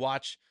don't want to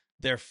watch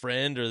their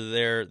friend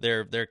or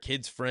their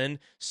kid's friend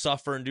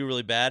suffer and do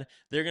really bad.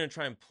 They're going to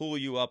try and pull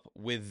you up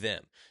with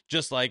them.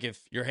 Just like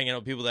if you're hanging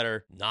out with people that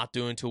are not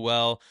doing too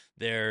well,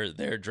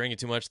 they're drinking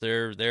too much,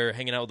 they're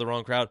hanging out with the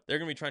wrong crowd, they're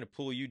going to be trying to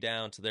pull you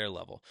down to their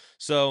level.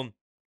 So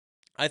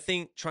I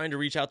think trying to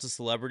reach out to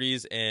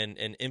celebrities and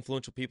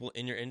influential people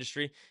in your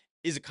industry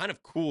is a kind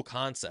of cool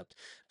concept.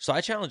 So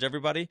I challenge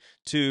everybody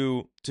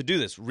to do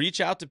this. Reach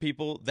out to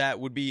people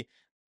that would be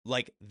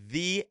like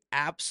the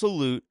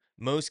absolute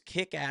most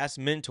kick-ass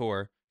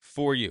mentor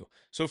for you.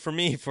 So for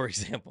me, for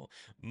example,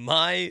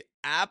 my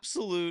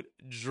absolute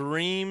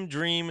dream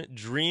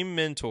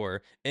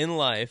mentor in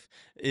life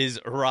is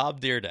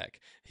Rob Dyrdek.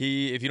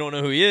 If you don't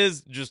know who he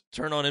is, just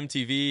turn on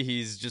MTV.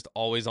 He's just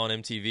always on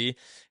MTV.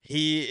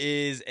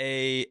 He is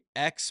a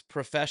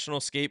ex-professional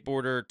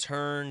skateboarder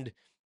turned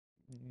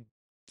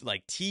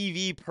like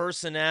TV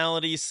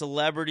personality,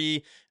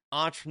 celebrity,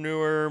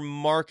 entrepreneur,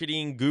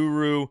 marketing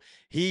guru.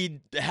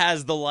 He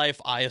has the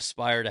life I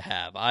aspire to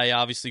have. I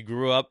obviously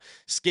grew up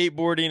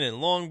skateboarding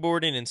and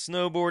longboarding and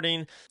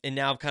snowboarding, and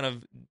now I've kind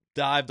of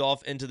dived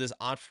off into this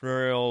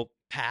entrepreneurial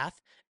path.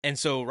 And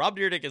so Rob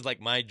Dyrdek is like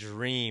my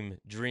dream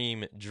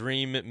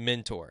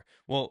mentor.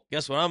 Well,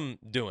 guess what I'm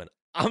doing?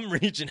 I'm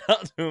reaching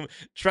out to him,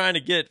 trying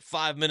to get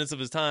 5 minutes of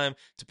his time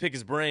to pick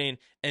his brain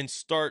and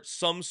start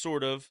some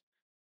sort of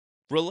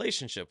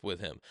relationship with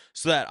him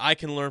so that I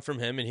can learn from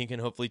him and he can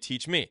hopefully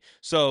teach me.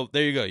 So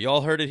there you go.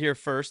 Y'all heard it here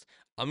first.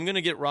 I'm going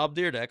to get Rob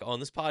Dyrdek on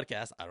this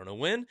podcast. I don't know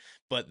when,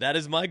 but that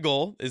is my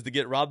goal, is to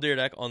get Rob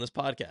Dyrdek on this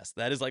podcast.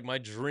 That is like my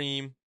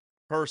dream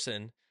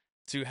person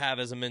to have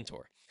as a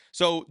mentor.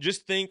 So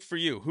just think for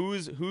you,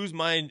 who's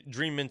my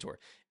dream mentor?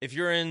 If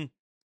you're in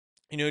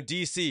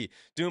DC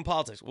doing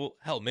politics, well,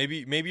 hell,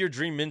 maybe your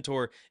dream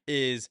mentor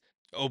is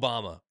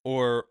Obama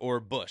or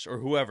Bush or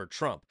whoever,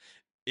 Trump.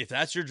 If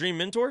that's your dream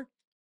mentor,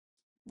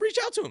 reach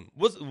out to them.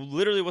 What's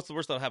the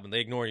worst that'll happen? They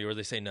ignore you or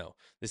they say no.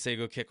 They say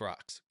go kick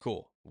rocks.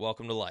 Cool.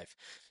 Welcome to life.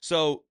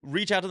 So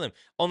reach out to them.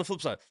 On the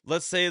flip side,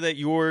 let's say that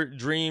your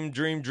dream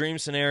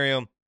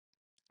scenario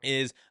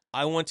is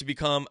I want to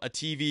become a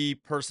TV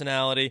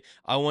personality.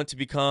 I want to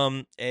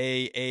become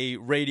a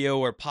radio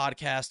or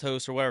podcast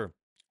host or whatever.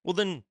 Well,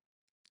 then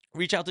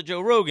reach out to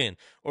Joe Rogan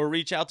or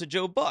reach out to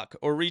Joe Buck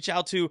or reach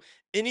out to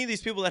any of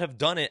these people that have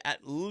done it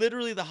at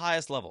literally the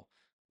highest level.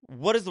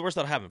 What is the worst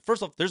that'll happen?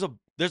 First off, there's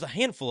a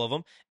handful of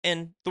them,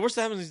 and the worst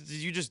that happens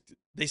is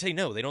they say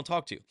no, they don't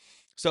talk to you.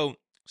 So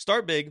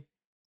start big,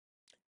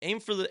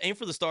 aim for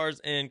the stars,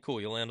 and cool,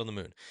 you'll land on the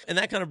moon. And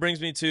that kind of brings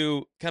me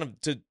to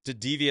to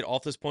deviate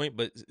off this point,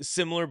 but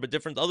similar but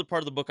different. The other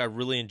part of the book I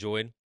really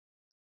enjoyed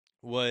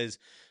was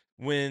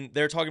when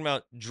they're talking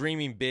about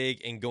dreaming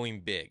big and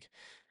going big.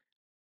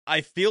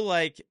 I feel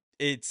like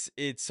it's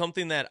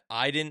something that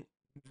I didn't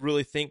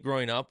really think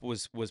growing up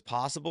was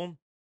possible.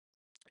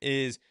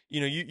 Is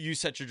you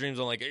set your dreams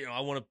on like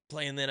I want to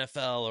play in the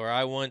NFL or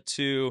I want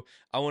to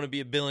be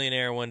a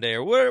billionaire one day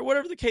or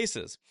whatever the case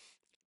is.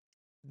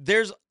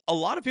 There's a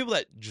lot of people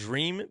that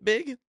dream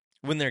big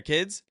when they're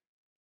kids.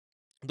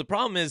 The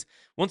problem is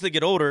once they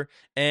get older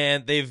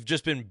and they've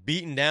just been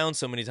beaten down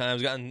so many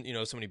times, gotten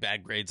so many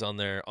bad grades on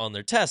their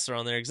tests or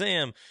on their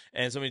exam,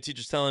 and so many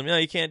teachers telling them, no,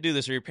 you can't do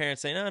this, or your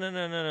parents saying,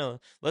 no,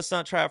 let's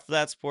not try out for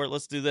that sport,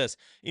 let's do this.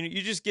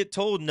 You just get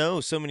told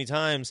no so many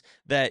times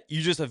that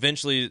you just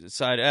eventually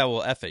decide,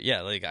 well, F it,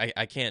 yeah, like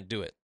I can't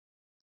do it.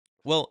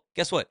 Well,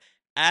 guess what?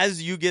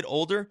 As you get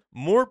older,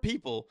 more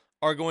people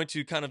are going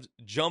to kind of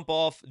jump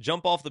off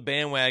the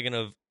bandwagon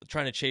of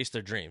trying to chase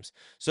their dreams.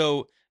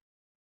 So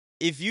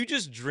if you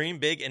just dream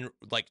big and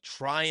like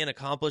try and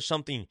accomplish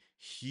something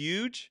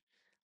huge,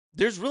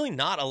 there's really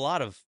not a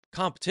lot of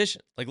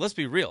competition. Like, let's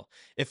be real.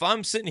 If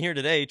I'm sitting here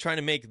today trying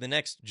to make the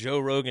next Joe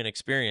Rogan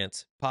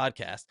Experience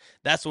podcast,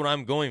 that's what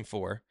I'm going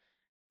for.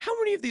 How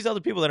many of these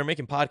other people that are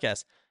making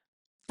podcasts,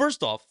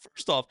 first off,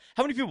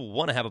 how many people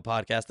want to have a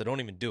podcast that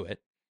don't even do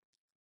it?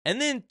 And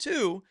then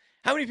two,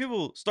 how many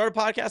people start a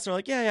podcast and are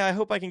like, yeah, I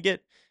hope I can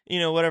get,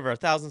 whatever,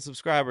 1,000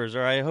 subscribers,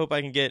 or I hope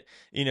I can get,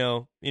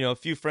 a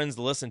few friends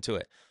to listen to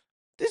it.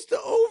 This is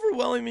the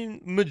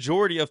overwhelming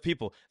majority of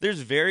people. There's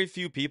very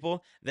few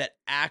people that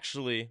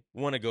actually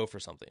want to go for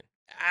something,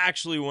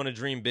 actually want to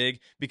dream big,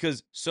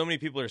 because so many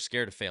people are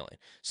scared of failing.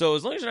 So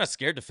as long as you're not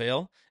scared to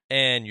fail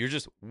and you're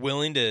just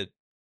willing to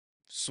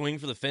swing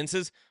for the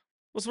fences,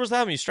 what's the worst that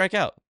happen? You strike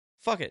out.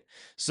 Fuck it.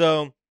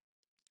 So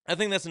I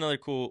think that's another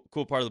cool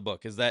part of the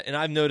book is that, and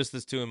I've noticed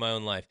this too in my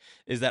own life,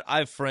 is that I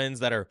have friends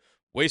that are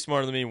way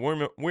smarter than me,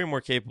 way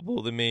more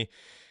capable than me,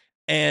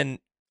 and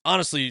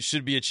honestly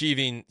should be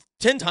achieving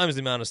 10 times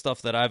the amount of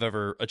stuff that I've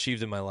ever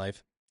achieved in my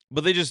life.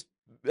 But they just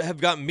have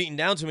gotten beaten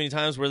down too many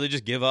times where they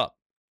just give up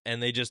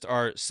and they just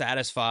are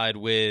satisfied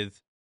with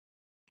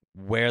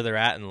where they're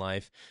at in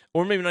life.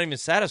 Or maybe not even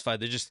satisfied.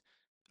 They just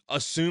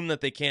assume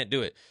that they can't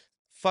do it.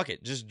 Fuck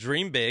it. Just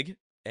dream big.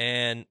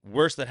 And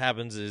worst that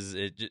happens is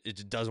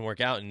it doesn't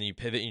work out and you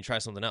pivot and you try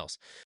something else.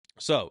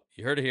 So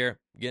you heard it here,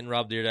 getting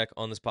Rob Deerdeck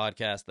on this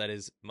podcast. That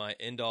is my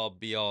end-all,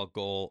 be-all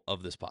goal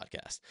of this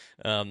podcast.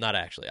 Not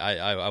actually.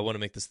 I want to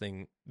make this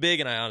thing big,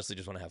 and I honestly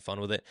just want to have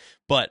fun with it.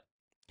 But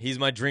he's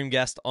my dream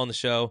guest on the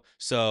show,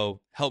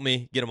 so help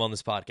me get him on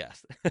this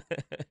podcast.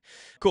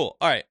 Cool.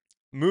 All right.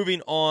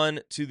 Moving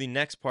on to the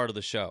next part of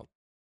the show,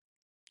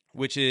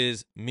 which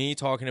is me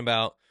talking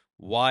about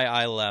why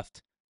I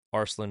left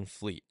Arslan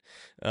Fleet.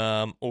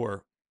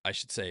 Or I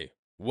should say,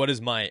 what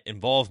is my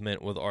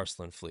involvement with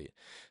Arslan Fleet?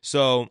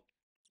 So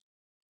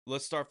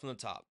let's start from the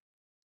top.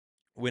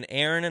 When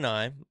Aaron,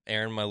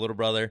 my little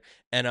brother,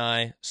 and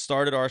I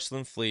started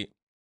Arslan Fleet,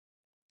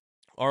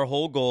 our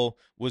whole goal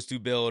was to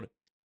build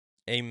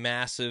a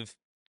massive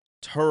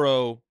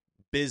Turo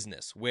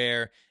business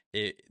where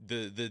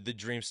the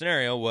dream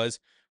scenario was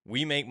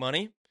we make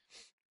money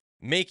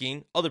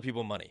making other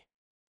people money.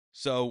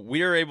 So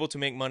we are able to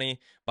make money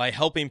by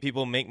helping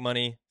people make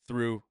money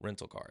through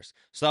rental cars.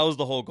 So that was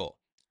the whole goal.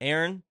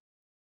 Aaron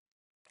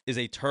is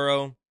a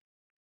Turo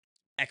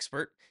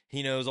expert.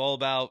 He knows all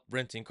about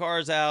renting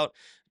cars out,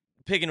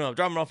 picking them up,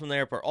 dropping them off from the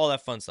airport, all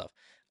that fun stuff.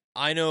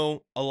 I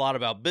know a lot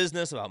about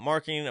business, about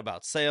marketing,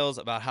 about sales,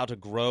 about how to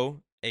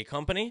grow a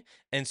company.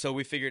 And so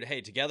we figured,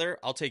 hey, together,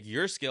 I'll take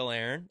your skill,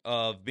 Aaron,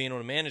 of being able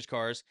to manage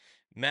cars,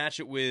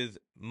 match it with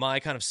my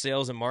kind of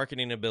sales and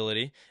marketing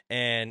ability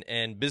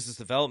and business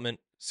development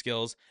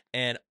skills,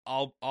 and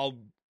I'll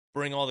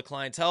bring all the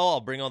clientele,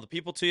 I'll bring all the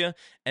people to you,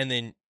 and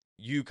then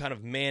you kind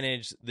of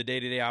manage the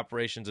day-to-day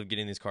operations of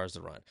getting these cars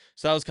to run.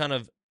 So that was kind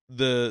of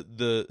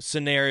the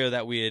scenario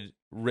that we had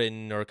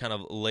written or kind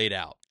of laid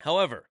out.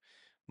 However,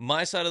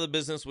 my side of the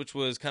business, which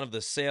was kind of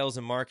the sales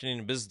and marketing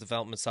and business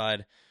development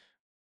side,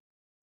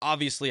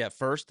 obviously at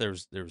first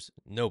there's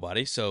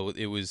nobody. So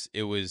it was,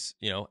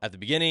 at the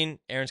beginning,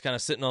 Aaron's kind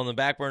of sitting on the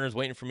back burners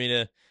waiting for me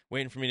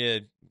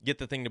to get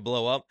the thing to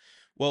blow up.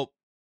 Well,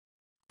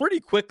 pretty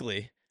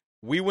quickly,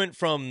 we went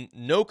from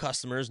no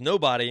customers,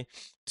 nobody,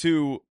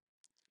 to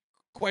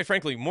quite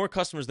frankly, more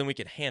customers than we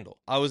could handle.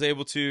 I was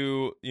able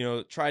to,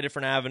 try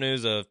different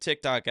avenues of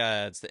TikTok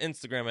ads, to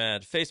Instagram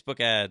ads, Facebook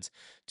ads,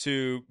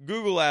 to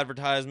Google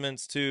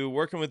advertisements, to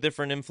working with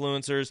different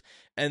influencers.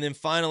 And then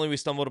finally, we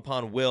stumbled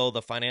upon Will,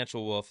 the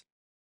financial wolf,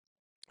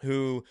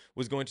 who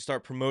was going to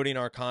start promoting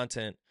our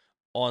content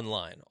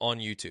online on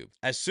YouTube.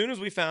 As soon as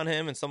we found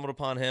him and stumbled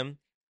upon him,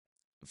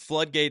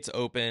 floodgates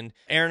opened.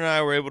 Aaron and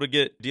I were able to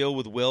get deal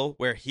with Will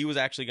where he was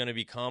actually going to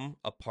become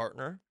a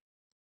partner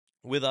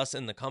with us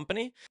in the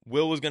company.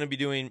 Will was going to be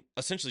doing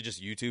essentially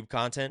just YouTube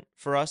content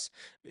for us.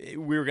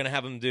 We were going to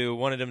have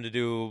wanted him to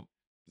do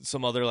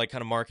some other like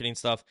kind of marketing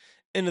stuff.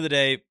 End of the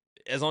day,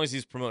 as long as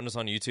he's promoting us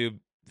on YouTube,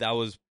 that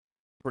was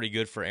pretty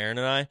good for Aaron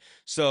and I.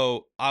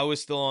 So I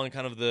was still on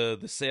kind of the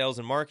sales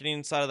and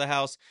marketing side of the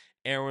house.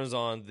 Aaron was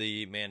on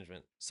the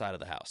management side of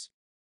the house.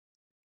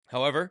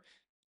 However,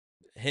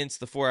 hence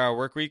the 4-hour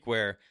work week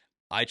where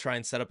I try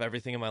and set up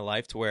everything in my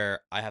life to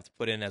where I have to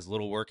put in as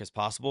little work as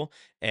possible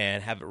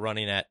and have it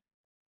running at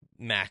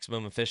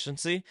maximum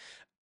efficiency.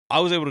 I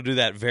was able to do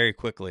that very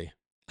quickly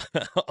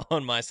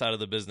on my side of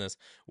the business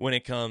when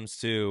it comes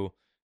to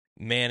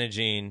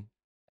managing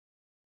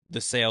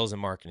the sales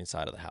and marketing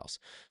side of the house.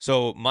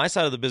 So my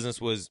side of the business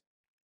was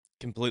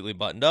completely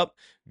buttoned up,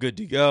 good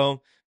to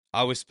go.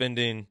 I was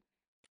spending,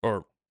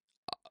 or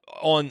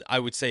I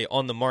would say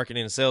on the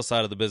marketing and sales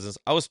side of the business,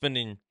 I was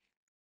spending,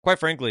 quite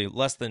frankly,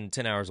 less than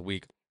 10 hours a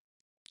week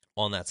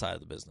on that side of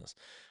the business.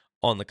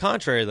 On the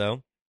contrary,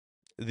 though,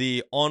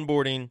 the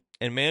onboarding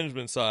and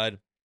management side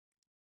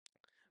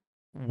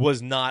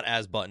was not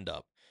as buttoned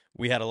up.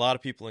 We had a lot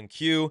of people in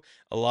queue,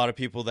 a lot of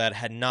people that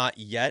had not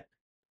yet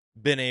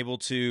been able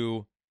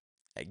to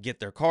get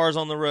their cars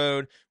on the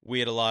road. We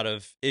had a lot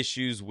of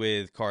issues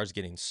with cars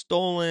getting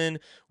stolen.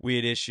 We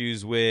had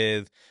issues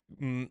with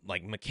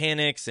like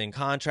mechanics and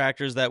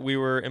contractors that we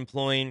were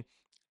employing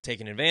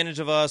taking advantage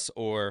of us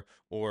or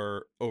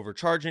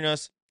overcharging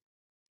us.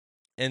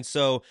 And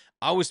so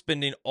I was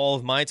spending all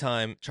of my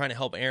time trying to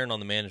help Aaron on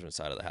the management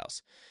side of the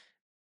house.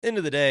 End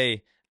of the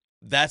day,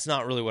 that's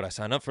not really what I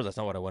signed up for. That's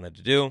not what I wanted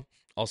to do.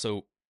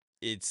 Also,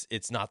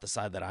 it's not the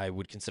side that I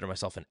would consider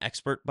myself an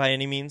expert by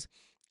any means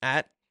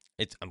at.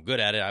 I'm good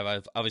at it.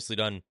 I've obviously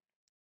done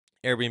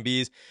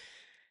Airbnbs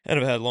and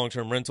I've had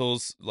long-term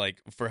rentals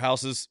like for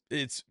houses.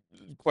 It's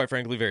quite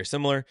frankly very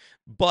similar,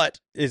 but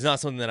it's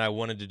not something that I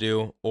wanted to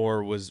do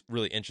or was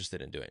really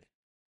interested in doing.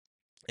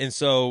 And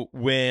so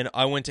when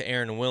I went to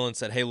Aaron and Will and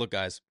said, hey, look,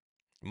 guys,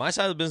 my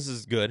side of the business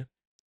is good.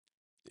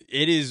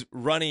 It is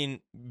running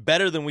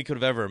better than we could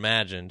have ever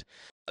imagined.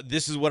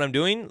 This is what I'm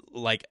doing.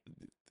 Like,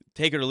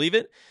 take it or leave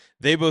it.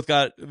 They both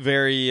got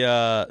very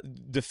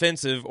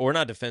defensive, or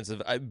not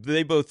defensive.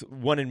 They both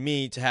wanted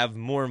me to have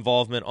more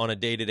involvement on a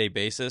day-to-day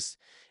basis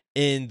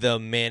in the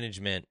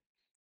management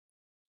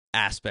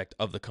aspect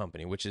of the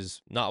company, which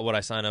is not what I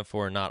signed up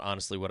for, and not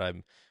honestly what I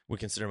would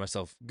consider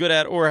myself good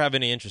at or have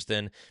any interest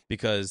in,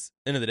 because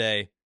end of the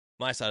day,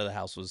 my side of the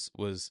house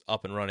was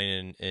up and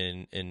running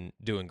and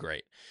doing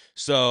great.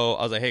 So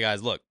I was like, hey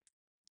guys, look,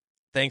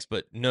 thanks,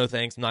 but no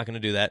thanks. I'm not going to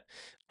do that.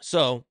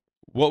 So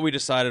what we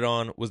decided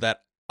on was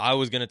that I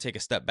was going to take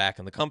a step back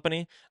in the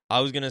company.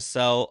 I was going to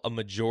sell a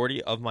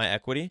majority of my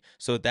equity.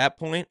 So at that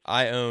point,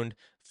 I owned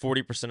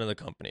 40% of the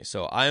company.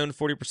 So I owned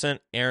 40%,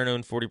 Aaron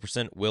owned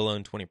 40%, Will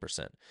owned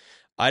 20%.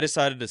 I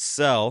decided to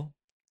sell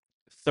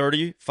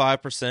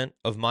 35%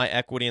 of my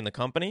equity in the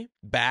company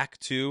back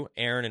to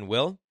Aaron and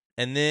Will.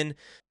 And then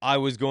I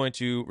was going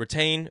to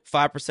retain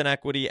 5%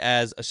 equity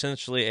as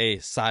essentially a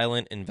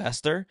silent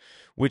investor,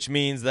 which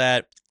means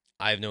that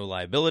I have no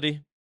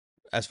liability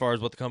as far as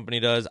what the company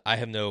does. I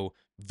have no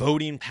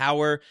voting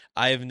power.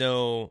 I have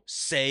no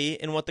say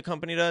in what the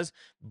company does.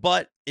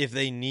 But if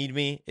they need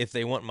me, if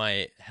they want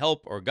my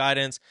help or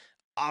guidance,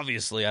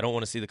 obviously I don't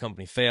want to see the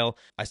company fail.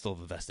 I still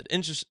have a vested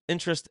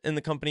interest in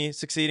the company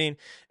succeeding.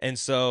 And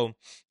so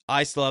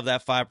I still have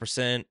that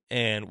 5%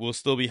 and will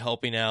still be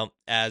helping out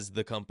as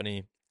the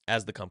company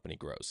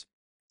grows.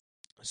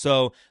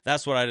 So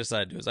that's what I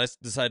decided to do. Is I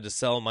decided to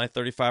sell my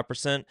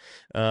 35%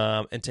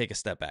 and take a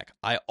step back.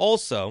 I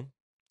also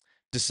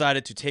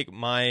decided to take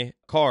my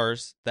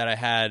cars that I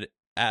had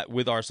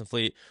with Arslan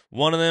Fleet.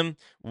 One of them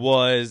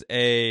was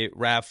a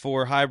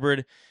RAV4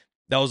 hybrid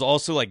that was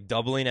also like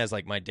doubling as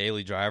like my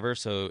daily driver.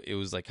 So it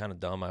was like kind of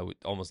dumb. I would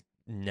almost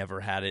never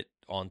had it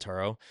on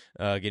Turo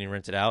getting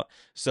rented out.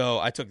 So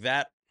I took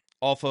that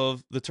off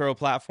of the Turo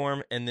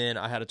platform, and then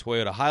I had a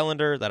Toyota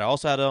Highlander that I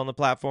also had on the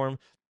platform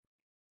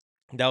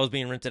that was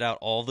being rented out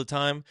all the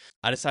time.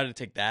 I decided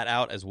to take that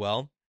out as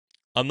well.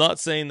 I'm not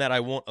saying that I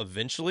won't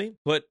eventually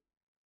put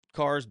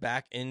cars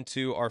back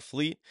into our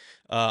fleet.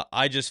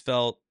 I just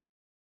felt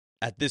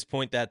at this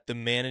point that the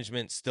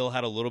management still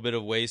had a little bit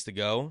of ways to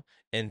go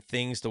and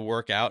things to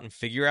work out and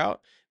figure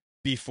out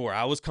before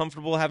I was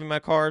comfortable having my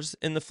cars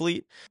in the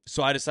fleet.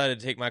 So I decided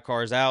to take my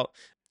cars out,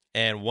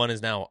 and one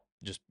is now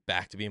just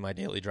back to being my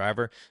daily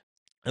driver.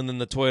 And then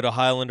the Toyota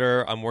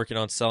Highlander, I'm working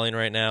on selling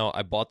right now.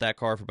 I bought that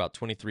car for about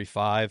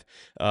 $23,500.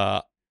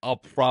 I'll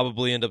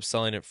probably end up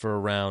selling it for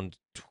around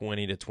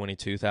 $20,000 to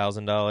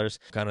 $22,000.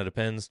 Kind of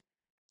depends.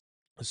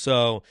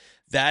 So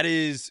that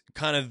is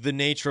kind of the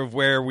nature of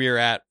where we're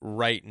at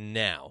right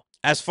now.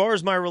 As far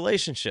as my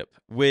relationship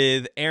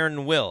with Aaron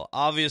and Will,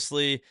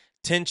 obviously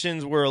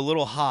tensions were a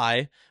little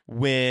high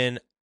when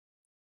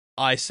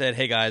I said,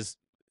 "Hey guys,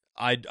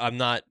 I'm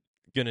not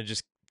gonna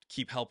just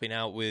keep helping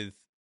out with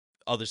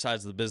other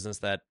sides of the business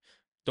that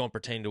don't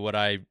pertain to what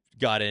I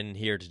got in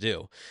here to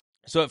do."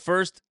 So at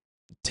first,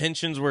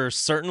 tensions were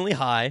certainly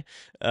high,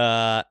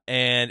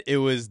 and it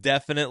was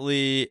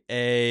definitely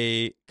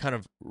a kind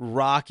of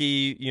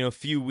rocky,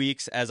 few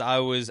weeks as I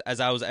was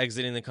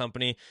exiting the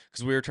company,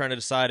 because we were trying to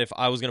decide if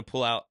I was going to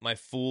pull out my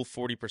full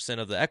 40%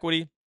 of the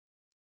equity,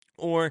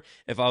 or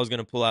if I was going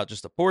to pull out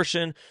just a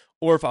portion,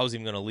 or if I was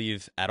even going to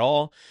leave at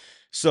all.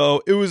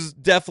 So it was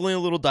definitely a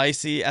little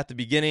dicey at the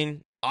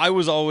beginning. I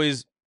was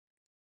always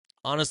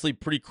honestly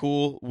pretty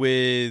cool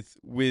with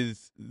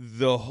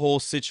the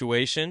whole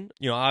situation.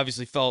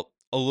 Obviously felt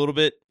a little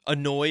bit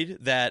annoyed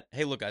that,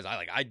 hey, look guys,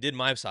 I did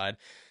my side.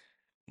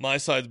 My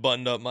side's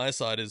buttoned up. My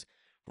side is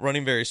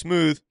running very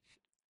smooth.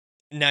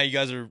 Now you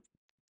guys are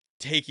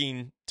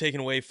taking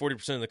away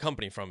 40% of the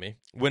company from me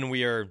when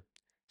we are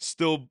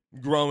still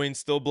growing,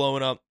 still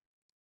blowing up,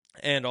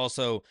 and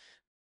also,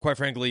 quite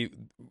frankly,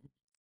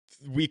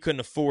 we couldn't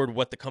afford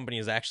what the company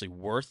is actually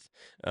worth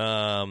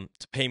to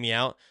pay me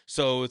out.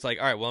 So it's like,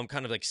 all right, well, I'm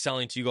kind of like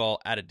selling to you all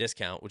at a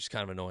discount, which is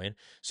kind of annoying.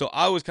 So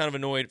I was kind of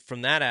annoyed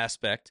from that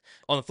aspect.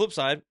 On the flip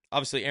side,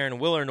 obviously Aaron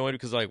and Will are annoyed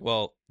because, like,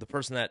 well, the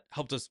person that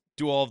helped us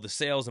do all of the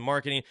sales and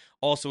marketing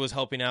also was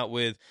helping out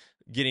with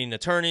getting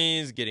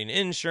attorneys, getting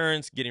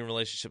insurance, getting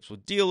relationships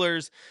with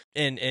dealers,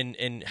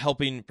 and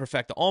helping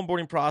perfect the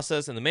onboarding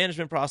process and the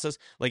management process.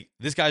 Like,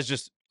 this guy's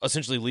just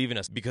essentially leaving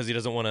us because he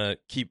doesn't want to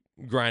keep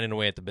grinding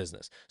away at the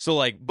business. So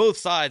like both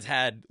sides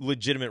had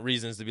legitimate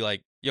reasons to be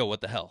like, yo,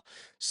 what the hell?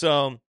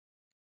 So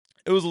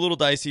it was a little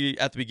dicey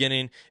at the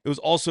beginning. It was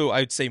also,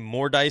 I'd say,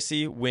 more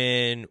dicey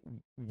when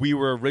we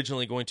were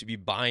originally going to be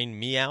buying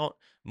me out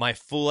my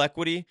full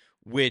equity,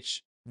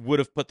 which would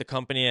have put the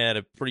company at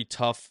a pretty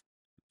tough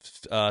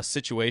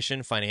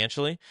situation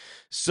financially.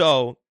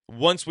 So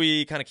once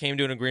we kind of came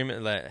to an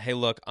agreement that, hey,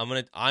 look, I'm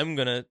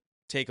gonna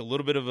take a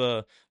little bit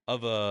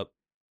of a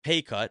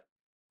pay cut,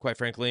 quite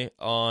frankly,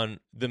 on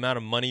the amount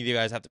of money you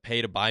guys have to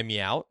pay to buy me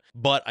out,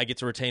 but I get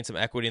to retain some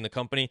equity in the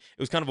company. It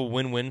was kind of a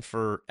win-win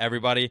for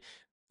everybody.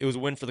 It was a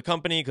win for the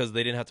company because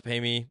they didn't have to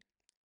pay me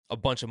a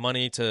bunch of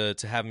money to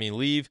have me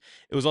leave.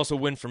 It was also a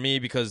win for me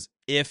because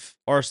if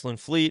Arslan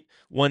Fleet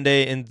one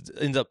day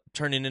ends up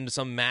turning into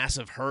some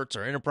massive Hertz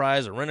or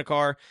Enterprise or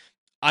Rent-A-Car,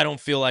 I don't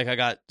feel like I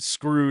got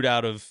screwed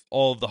out of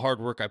all of the hard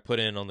work I put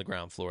in on the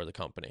ground floor of the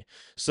company.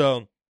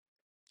 So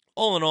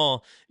all in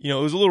all, it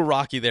was a little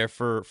rocky there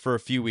for a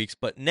few weeks,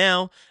 but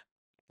now,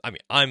 I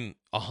mean, I'm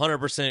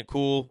 100%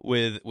 cool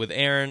with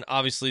Aaron.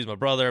 Obviously, he's my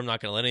brother. I'm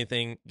not going to let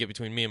anything get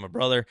between me and my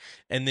brother.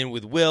 And then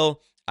with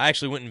Will, I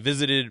actually went and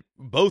visited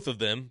both of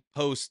them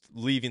post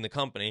leaving the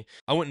company.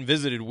 I went and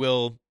visited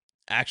Will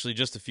actually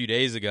just a few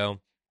days ago.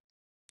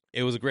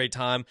 It was a great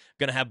time.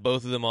 Going to have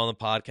both of them on the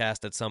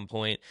podcast at some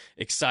point.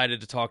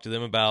 Excited to talk to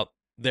them about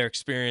their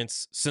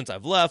experience since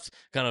I've left,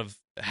 kind of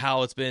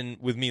how it's been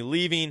with me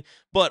leaving.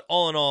 But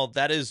all in all,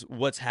 that is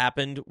what's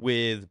happened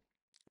with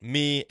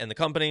me and the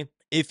company.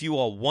 If you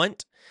all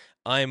want,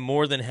 I'm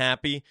more than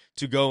happy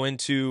to go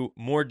into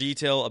more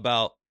detail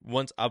about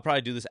once. I'll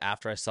probably do this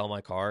after I sell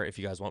my car if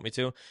you guys want me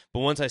to. But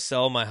once I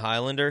sell my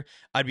Highlander,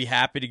 I'd be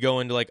happy to go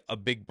into like a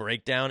big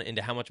breakdown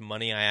into how much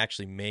money I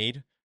actually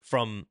made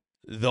from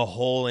the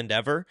whole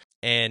endeavor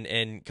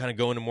and kind of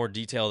go into more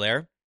detail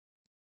there.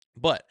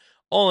 But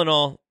all in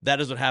all, that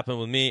is what happened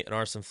with me and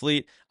Arslan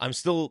Fleet. I'm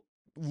still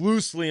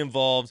loosely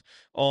involved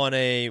on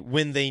a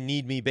when they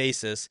need me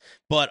basis,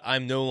 but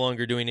I'm no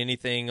longer doing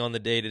anything on the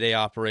day-to-day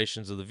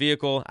operations of the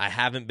vehicle. I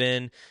haven't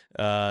been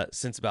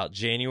since about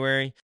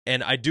January,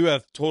 and I do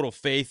have total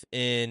faith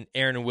in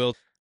Aaron and Will.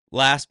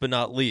 Last but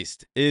not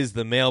least is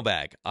the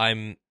mailbag. I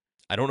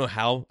don't know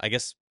how, I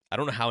guess I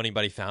don't know how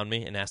anybody found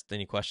me and asked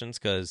any questions,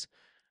 because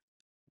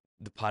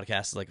the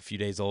podcast is like a few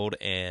days old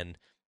and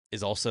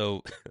is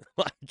also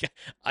like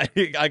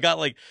I got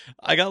like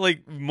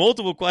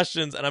multiple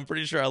questions, and I'm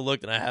pretty sure I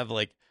looked and I have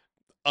like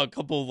a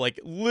couple, like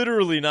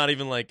literally not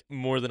even like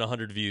more than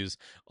 100 views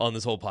on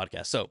this whole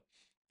podcast. So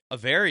a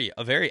very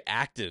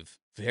active,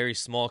 very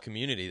small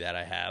community that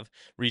I have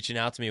reaching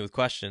out to me with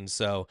questions.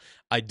 So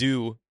I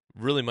do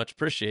really much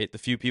appreciate the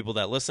few people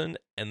that listened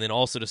and then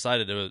also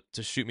decided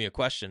to shoot me a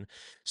question.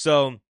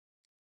 So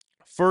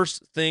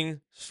first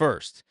thing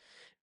first,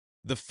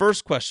 the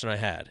first question I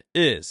had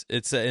is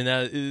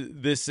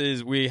this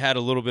is, we had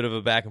a little bit of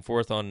a back and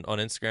forth on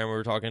Instagram where we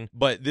were talking,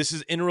 but this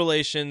is in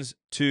relations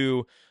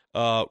to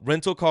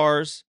rental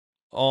cars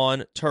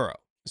on Turo.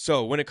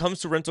 So when it comes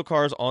to rental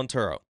cars on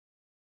Turo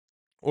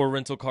or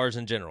rental cars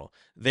in general,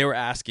 they were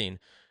asking,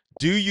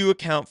 do you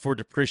account for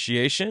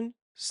depreciation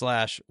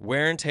 /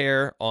 wear and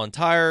tear on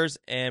tires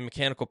and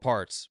mechanical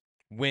parts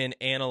when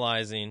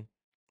analyzing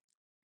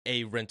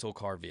a rental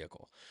car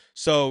vehicle?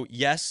 So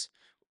yes,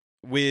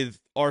 with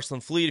Arslan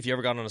Fleet, if you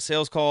ever got on a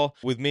sales call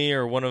with me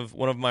or one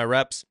of my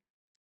reps,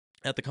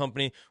 at the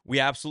company, we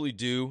absolutely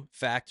do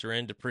factor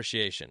in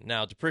depreciation.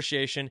 Now,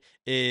 depreciation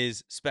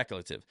is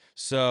speculative,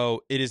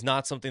 so it is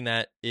not something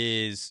that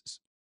is,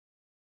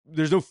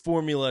 there's no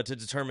formula to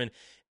determine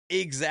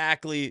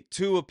exactly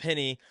to a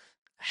penny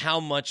how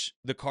much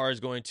the car is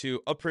going to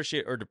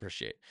appreciate or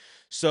depreciate.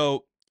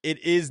 So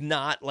it is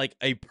not like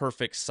a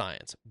perfect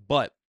science,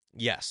 but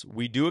yes,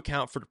 we do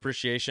account for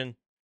depreciation.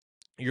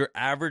 Your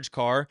average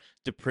car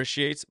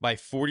depreciates by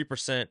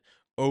 40%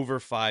 over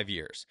 5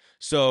 years.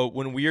 So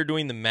when we are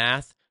doing the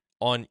math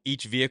on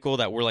each vehicle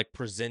that we're like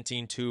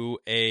presenting to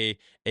a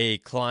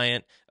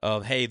client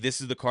of, hey, this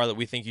is the car that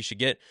we think you should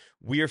get,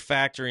 we are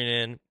factoring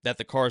in that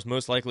the car is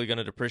most likely going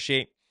to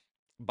depreciate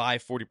by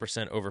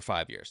 40% over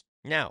 5 years.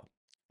 Now,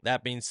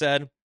 that being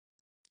said,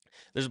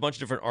 there's a bunch of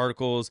different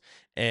articles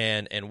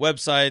and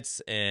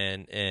websites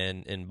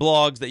and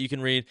blogs that you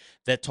can read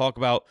that talk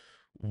about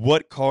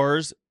what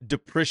cars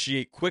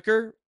depreciate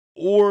quicker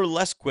or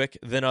less quick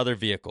than other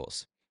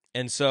vehicles.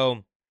 And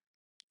so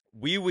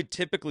we would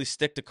typically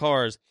stick to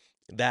cars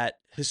that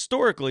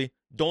historically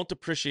don't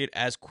depreciate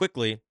as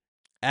quickly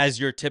as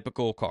your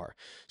typical car.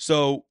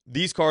 So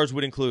these cars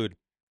would include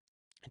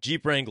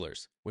Jeep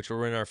Wranglers, which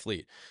were in our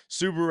fleet,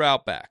 Subaru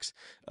Outbacks,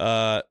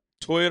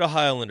 Toyota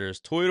Highlanders,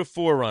 Toyota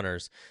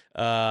 4Runners,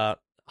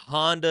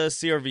 Honda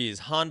CRVs,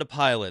 Honda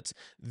Pilots.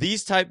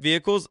 These type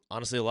vehicles,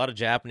 honestly, a lot of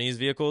Japanese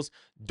vehicles,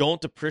 don't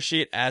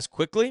depreciate as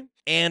quickly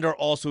and are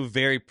also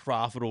very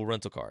profitable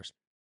rental cars.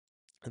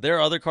 There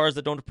are other cars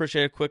that don't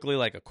depreciate quickly,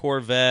 like a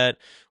Corvette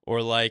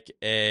or like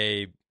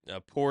a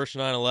Porsche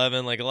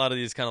 911, like a lot of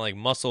these kind of like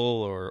muscle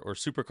or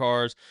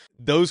supercars.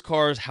 Those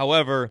cars,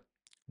 however,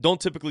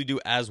 don't typically do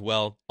as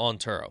well on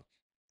Turo.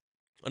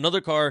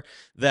 Another car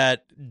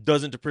that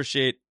doesn't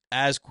depreciate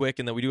as quick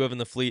and that we do have in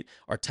the fleet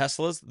are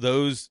Teslas.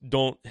 Those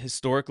don't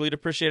historically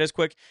depreciate as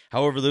quick.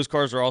 However, those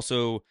cars are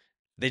also,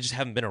 they just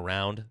haven't been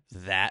around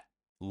that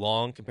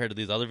long compared to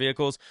these other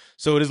vehicles.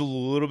 So it is a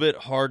little bit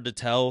hard to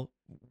tell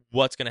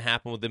what's going to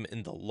happen with them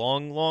in the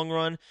long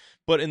run.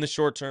 But in the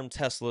short term,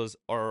 Teslas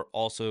are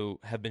also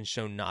have been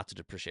shown not to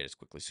depreciate as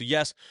quickly. So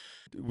yes,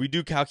 we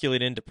do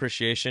calculate in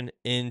depreciation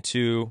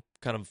into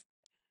kind of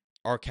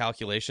our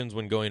calculations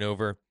when going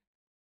over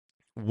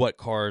what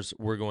cars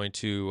we're going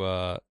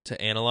to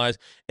analyze.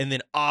 And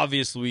then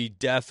obviously we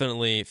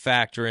definitely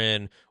factor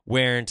in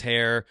wear and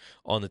tear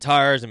on the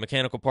tires and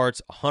mechanical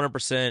parts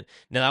 100%.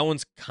 Now that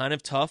one's kind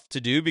of tough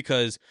to do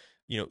because,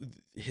 you know,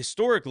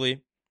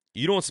 historically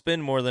you don't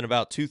spend more than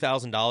about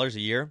 $2,000 a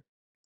year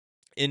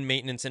in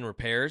maintenance and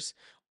repairs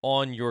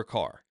on your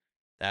car.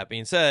 That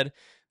being said,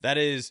 that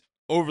is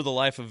over the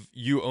life of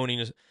you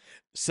owning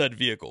said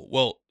vehicle.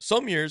 Well,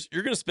 some years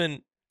you're going to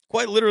spend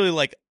quite literally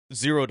like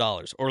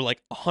 $0 or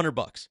like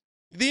 $100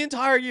 the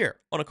entire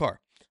year on a car.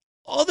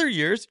 Other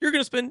years you're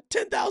going to spend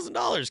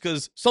 $10,000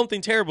 because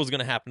something terrible is going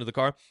to happen to the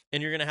car,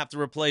 and you're going to have to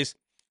replace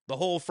the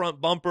whole front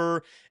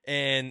bumper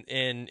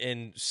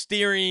and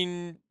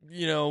steering,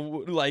 you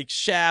know, like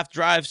shaft,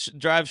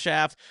 drive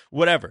shaft,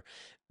 whatever.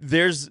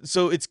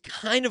 So it's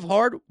kind of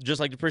hard, just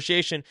like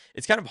depreciation.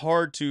 It's kind of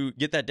hard to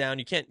get that down.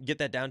 You can't get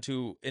that down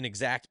to an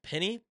exact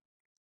penny,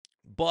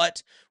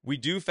 but we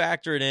do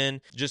factor it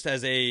in just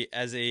as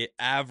a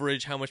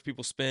average how much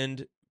people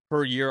spend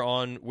per year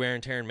on wear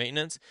and tear and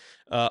maintenance.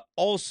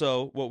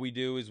 Also, what we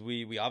do is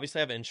we obviously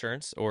have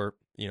insurance, or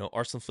you know,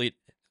 Arslan Fleet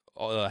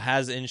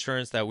has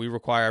insurance that we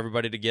require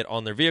everybody to get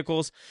on their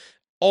vehicles.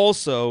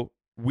 Also,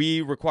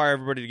 we require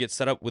everybody to get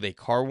set up with a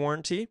car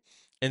warranty.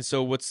 And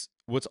so what's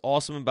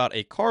awesome about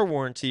a car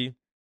warranty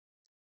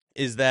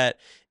is that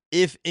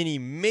if any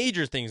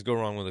major things go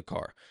wrong with the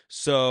car,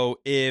 so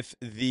if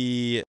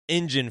the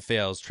engine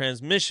fails,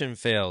 transmission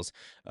fails,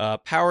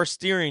 power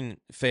steering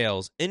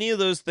fails, any of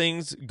those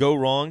things go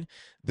wrong,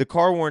 the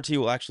car warranty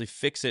will actually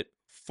fix it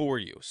for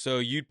you. So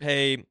you'd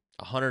pay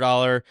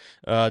 $100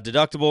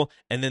 deductible,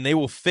 and then they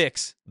will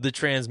fix the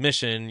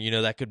transmission. You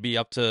know, that could be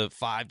up to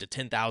 $5,000 to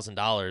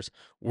 $10,000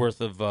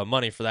 worth of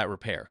money for that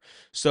repair.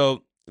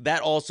 So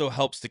that also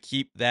helps to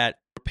keep that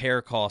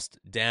repair cost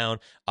down.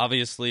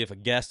 Obviously, if a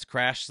guest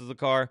crashes the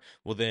car,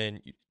 well,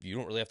 then you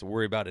don't really have to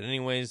worry about it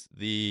anyways.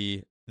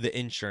 The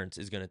insurance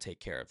is going to take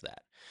care of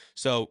that.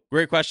 So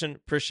great question.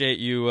 Appreciate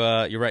you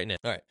writing in.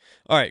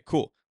 All right,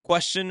 cool.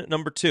 Question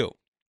number 2.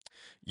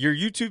 Your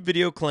YouTube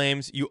video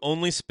claims you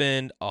only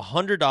spend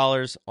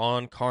 $100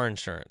 on car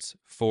insurance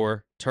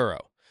for Turo.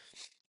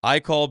 I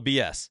call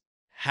BS.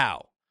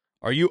 How?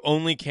 Are you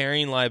only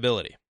carrying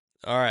liability?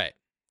 All right.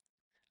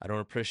 I don't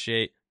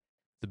appreciate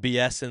the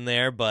BS in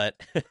there,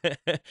 but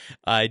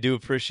I do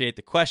appreciate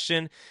the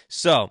question.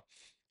 So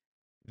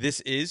this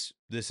is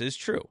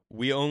true.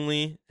 We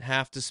only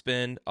have to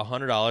spend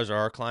 $100, or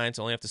our clients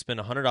only have to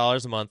spend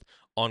 $100 a month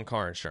on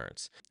car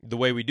insurance. The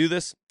way we do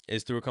this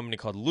is through a company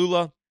called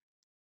Lula.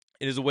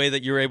 It is a way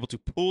that you're able to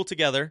pool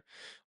together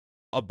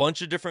a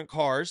bunch of different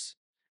cars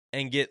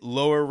and get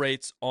lower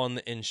rates on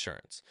the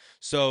insurance.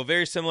 So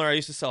very similar. I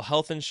used to sell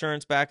health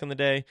insurance back in the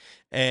day,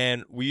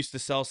 and we used to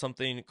sell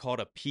something called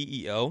a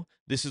PEO.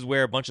 This is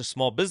where a bunch of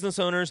small business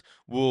owners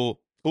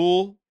will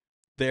pool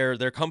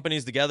their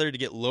companies together to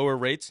get lower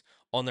rates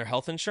on their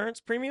health insurance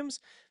premiums.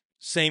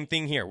 Same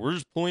thing here. We're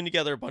just pulling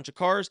together a bunch of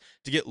cars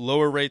to get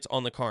lower rates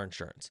on the car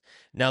insurance.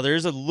 Now,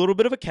 there's a little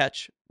bit of a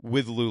catch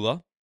with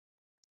Lula,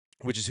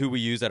 which is who we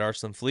use at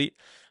Arslan Fleet.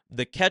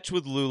 The catch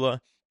with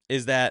Lula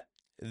is that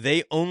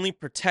they only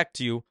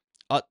protect you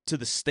up to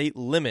the state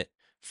limit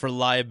for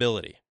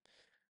liability.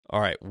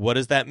 All right, what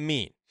does that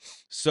mean?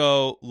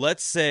 So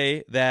let's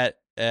say that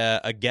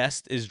a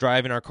guest is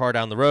driving our car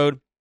down the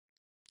road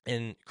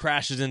and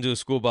crashes into a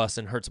school bus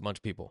and hurts a bunch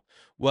of people.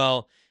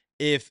 Well,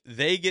 if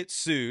they get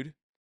sued,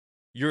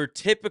 your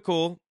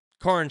typical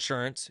car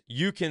insurance,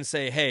 you can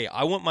say, hey,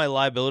 I want my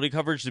liability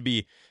coverage to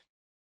be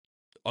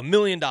 $1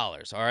 million.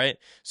 All right.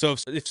 So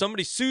if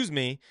somebody sues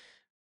me,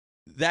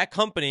 that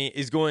company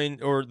is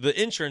going, or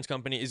the insurance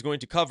company is going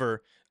to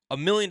cover $1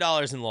 million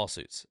in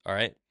lawsuits. All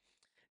right.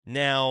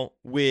 Now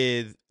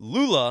with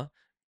Lula,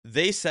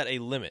 they set a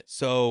limit.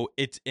 So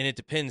it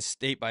depends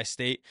state by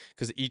state,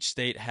 because each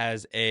state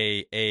has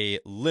a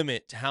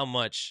limit to how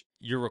much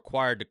you're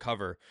required to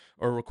cover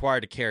or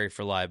required to carry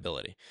for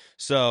liability.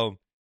 So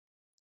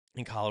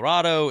in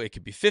Colorado, it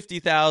could be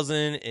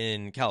 50,000.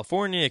 In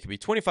California, it could be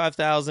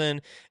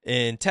 25,000.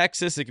 In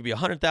Texas, it could be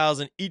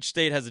 100,000. Each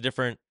state has a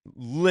different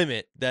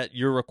limit that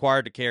you're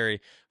required to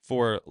carry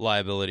for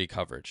liability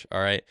coverage. All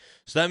right.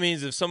 So that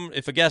means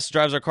if a guest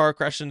drives our car,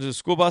 crashes into a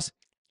school bus,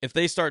 if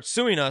they start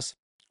suing us,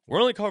 we're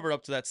only covered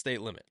up to that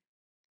state limit.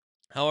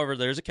 However,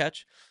 there's a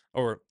catch,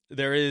 or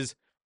there is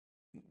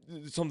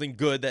something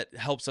good that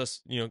helps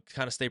us,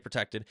 kind of stay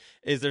protected.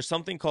 Is there's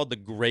something called the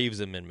Graves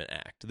Amendment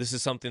Act. This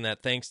is something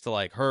that, thanks to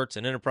like Hertz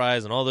and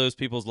Enterprise and all those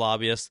people's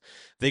lobbyists,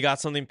 they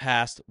got something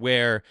passed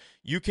where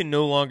you can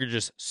no longer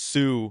just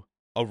sue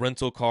a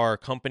rental car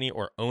company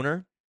or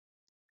owner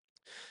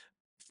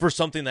for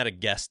something that a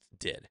guest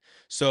did.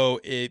 So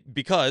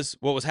because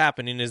what was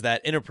happening is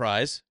that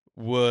Enterprise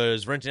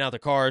was renting out the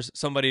cars,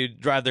 somebody would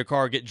drive their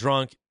car, get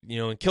drunk,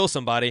 and kill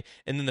somebody,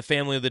 and then the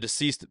family of the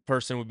deceased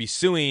person would be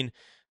suing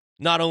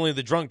not only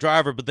the drunk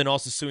driver, but then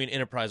also suing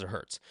Enterprise or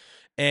Hertz.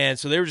 And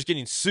so they were just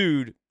getting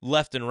sued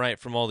left and right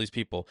from all these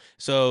people.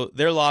 So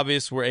their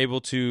lobbyists were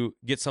able to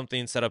get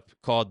something set up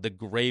called the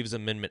Graves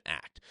Amendment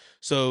Act.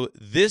 So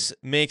this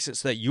makes it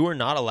so that you are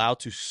not allowed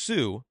to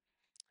sue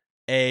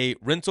a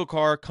rental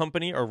car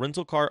company or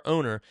rental car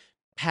owner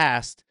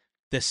past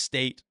the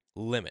state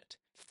limit.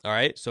 All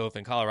right. So if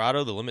in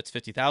Colorado the limit's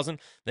 50,000,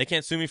 they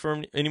can't sue me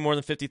for any more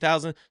than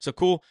 50,000. So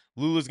cool.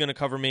 Lula's going to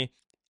cover me.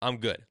 I'm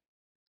good.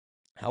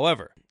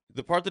 However,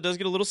 the part that does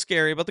get a little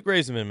scary about the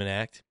Graves Amendment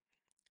Act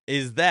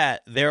is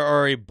that there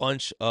are a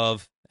bunch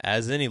of,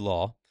 as any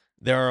law,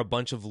 there are a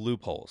bunch of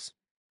loopholes.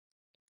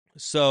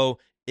 So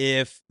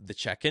if the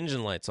check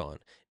engine light's on,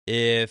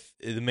 if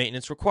the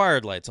maintenance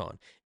required light's on,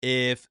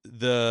 if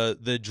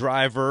the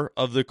driver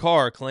of the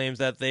car claims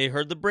that they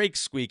heard the brakes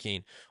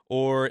squeaking,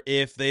 or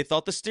if they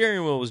thought the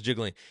steering wheel was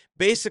jiggling,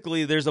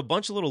 basically there's a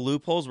bunch of little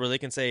loopholes where they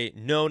can say,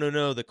 no,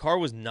 the car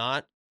was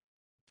not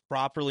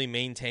properly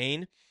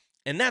maintained,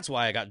 and that's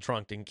why I got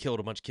drunk and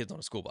killed a bunch of kids on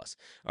a school bus.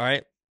 All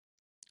right.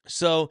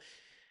 So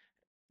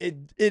it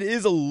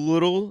is a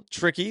little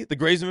tricky. The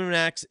Graves Amendment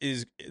Act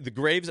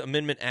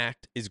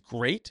is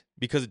great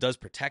because it does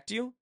protect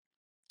you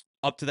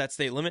up to that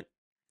state limit.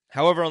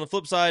 However, on the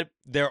flip side,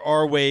 there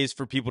are ways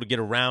for people to get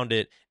around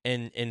it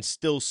and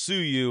still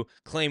sue you,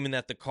 claiming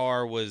that the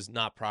car was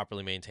not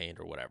properly maintained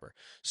or whatever.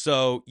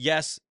 So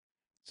yes,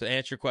 to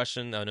answer your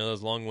question, I know that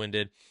was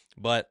long-winded,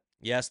 but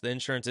yes, the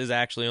insurance is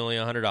actually only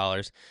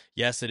 $100.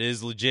 Yes, it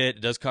is legit.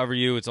 It does cover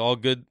you. It's all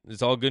good.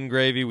 It's all good and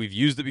gravy. We've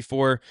used it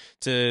before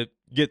to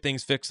get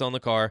things fixed on the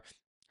car.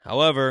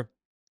 However,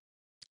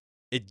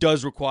 it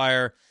does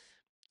require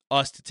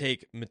us to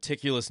take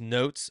meticulous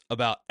notes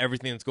about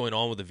everything that's going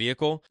on with the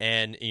vehicle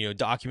and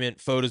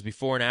document photos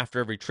before and after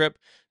every trip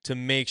to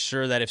make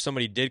sure that if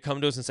somebody did come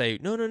to us and say,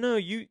 no,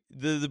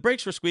 the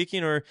brakes were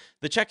squeaking or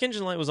the check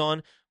engine light was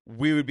on,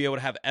 we would be able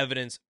to have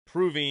evidence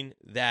proving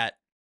that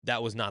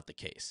that was not the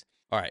case.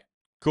 All right,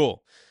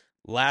 cool.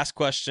 Last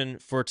question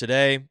for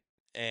today.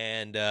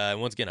 And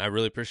once again, I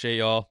really appreciate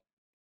y'all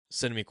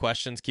sending me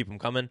questions. Keep them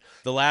coming.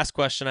 The last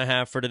question I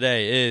have for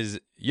today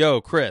is, yo,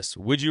 Chris,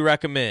 would you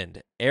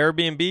recommend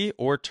Airbnb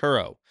or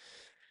Turo?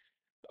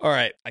 All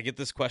right, I get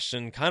this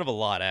question kind of a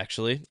lot,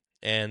 actually,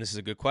 and this is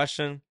a good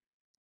question.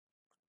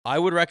 I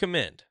would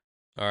recommend,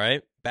 all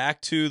right,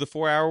 back to the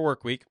 4-hour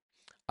work week.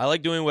 I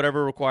like doing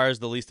whatever requires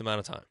the least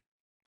amount of time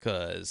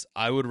because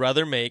I would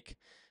rather make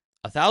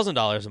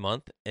 $1,000 a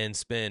month and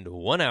spend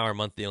 1 hour a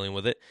month dealing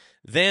with it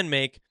than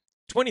make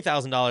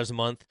 $20,000 a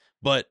month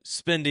but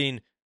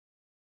spending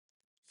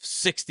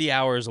 60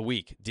 hours a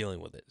week dealing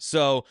with it.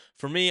 So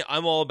for me,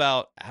 I'm all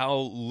about how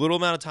little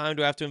amount of time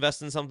do I have to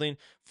invest in something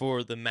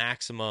for the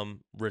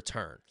maximum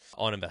return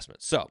on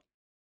investment. So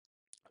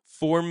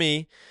for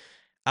me,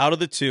 out of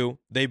the two,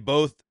 they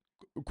both,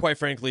 quite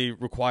frankly,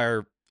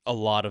 require a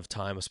lot of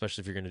time,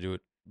 especially if you're going to do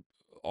it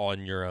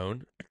on your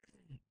own.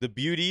 The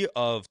beauty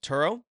of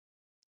Turo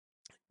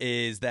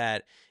is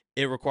that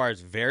it requires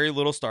very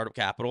little startup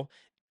capital.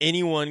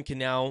 Anyone can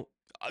now,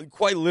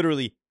 quite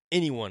literally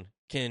anyone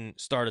can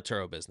start a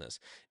Turo business.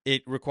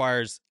 It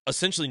requires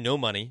essentially no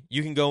money.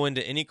 You can go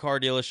into any car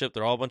dealership.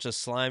 They're all a bunch of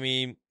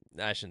slimy.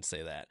 I shouldn't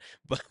say that,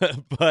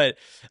 but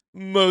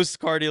most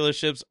car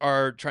dealerships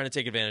are trying to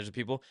take advantage of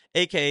people.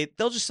 AKA,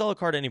 they'll just sell a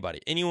car to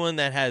anybody. Anyone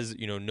that has,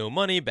 no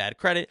money, bad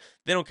credit,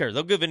 they don't care.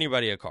 They'll give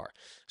anybody a car.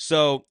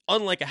 So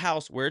unlike a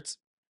house where it's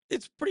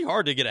pretty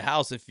hard to get a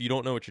house if you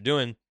don't know what you're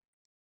doing.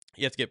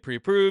 You have to get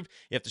pre-approved.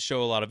 You have to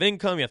show a lot of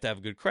income. You have to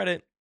have good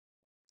credit.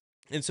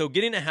 And so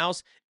getting a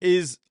house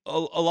is a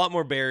lot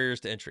more barriers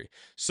to entry.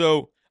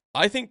 So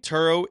I think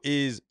Turo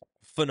is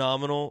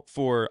phenomenal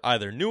for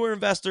either newer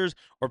investors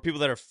or people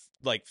that are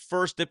like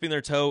first dipping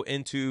their toe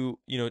into,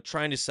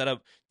 trying to set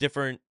up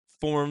different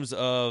forms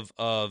of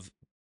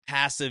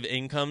passive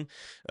income,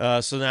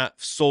 so not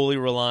solely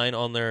relying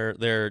on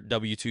their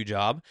W-2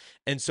 job.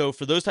 And so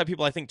for those type of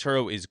people, I think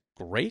Turo is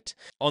great.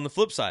 On the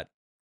flip side,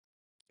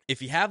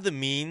 if you have the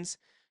means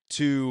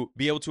to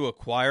be able to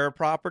acquire a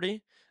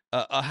property,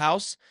 a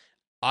house,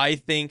 I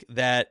think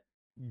that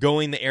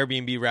going the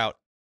Airbnb route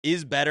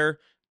is better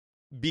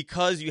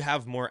because you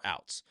have more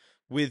outs.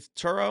 With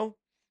Turo,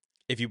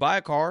 if you buy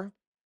a car,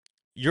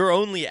 you're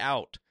only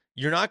out.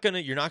 You're not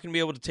gonna be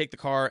able to take the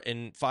car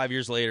and 5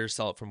 years later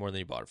sell it for more than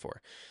you bought it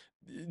for.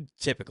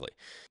 Typically,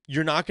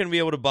 you're not gonna be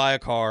able to buy a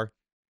car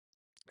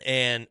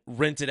and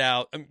rent it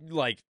out.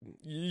 Like,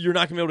 you're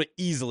not gonna be able to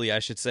easily, I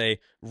should say,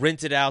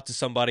 rent it out to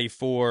somebody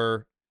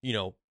for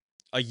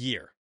a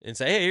year and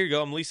say, hey, here you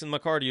go, I'm leasing my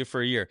car to you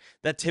for a year.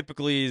 That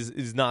typically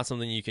is not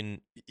something you can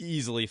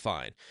easily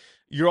find.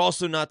 You're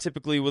also not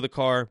typically with a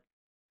car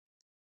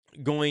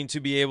going to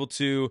be able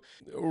to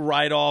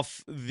write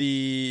off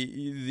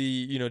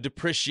the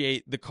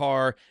depreciate the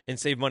car and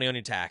save money on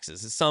your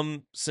taxes. In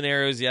some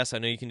scenarios, yes, I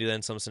know you can do that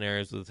in some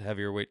scenarios with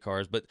heavier weight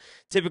cars, but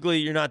typically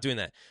you're not doing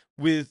that.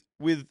 With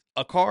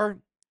a car,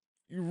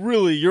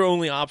 really your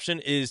only option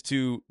is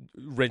to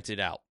rent it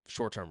out,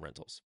 short-term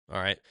rentals,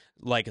 all right,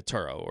 like a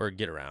Turo or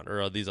Get Around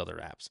or these other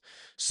apps.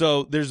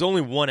 So there's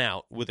only one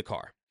out with a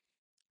car.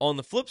 On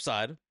the flip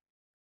side,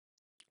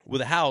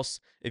 with a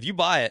house, if you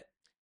buy it,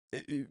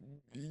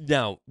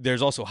 now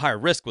there's also higher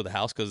risk with a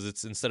house because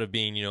it's, instead of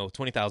being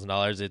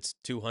 $20,000, it's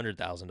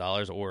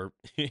 $200,000 or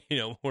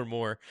or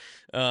more.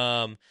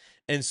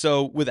 And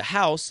so with a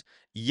house,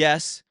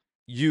 yes,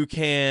 you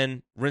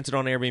can rent it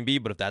on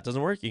Airbnb, but if that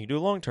doesn't work, you can do a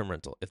long-term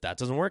rental. If that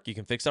doesn't work, you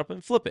can fix it up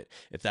and flip it.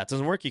 If that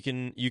doesn't work, you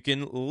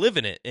can live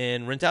in it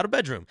and rent out a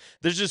bedroom.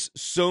 There's just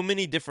so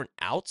many different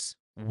outs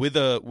with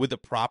a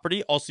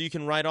property. Also, you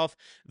can write off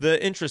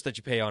the interest that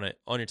you pay on it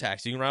on your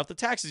tax. You can write off the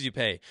taxes you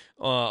pay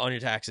on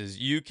your taxes.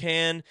 You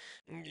can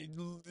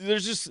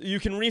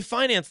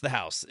refinance the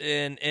house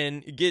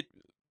and get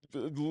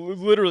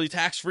literally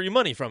tax-free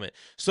money from it.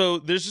 So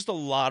there's just a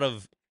lot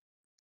of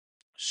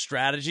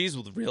strategies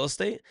with real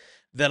estate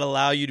that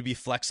allow you to be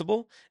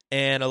flexible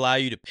and allow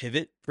you to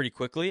pivot pretty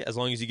quickly as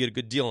long as you get a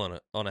good deal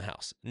on a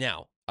house.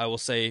 Now, I will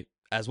say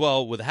as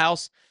well, with a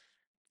house,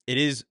 it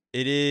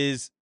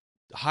is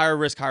higher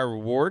risk, higher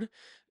reward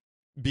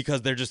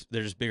because they're just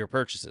bigger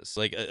purchases.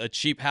 Like a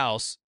cheap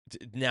house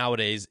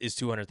nowadays is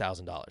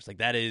 $200,000. Like,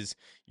 that is,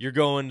 you're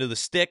going to the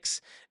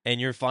sticks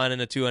and you're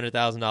finding a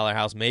 $200,000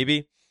 house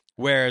maybe.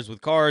 Whereas with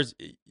cars,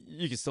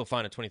 you can still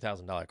find a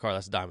 $20,000 car.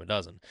 That's a dime a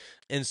dozen.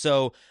 And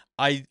so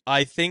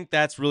I think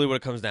that's really what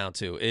it comes down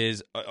to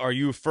is, are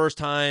you a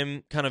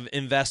first-time kind of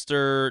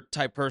investor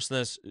type person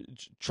that's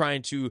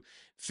trying to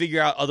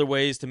figure out other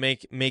ways to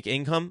make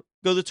income?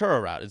 Go the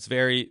Turo route. It's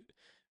very,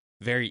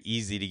 very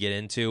easy to get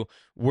into.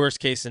 Worst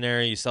case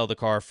scenario, you sell the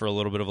car for a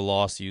little bit of a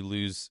loss. You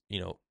lose,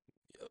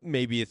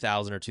 maybe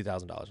 $1,000 or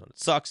 $2,000 on it.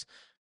 Sucks.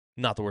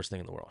 Not the worst thing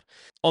in the world.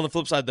 On the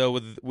flip side, though,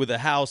 with a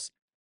house,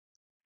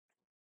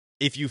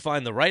 if you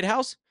find the right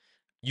house,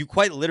 you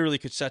quite literally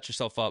could set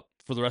yourself up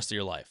for the rest of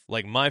your life.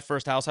 Like my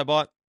first house I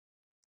bought,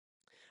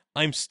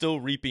 I'm still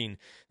reaping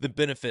the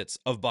benefits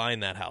of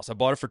buying that house. I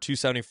bought it for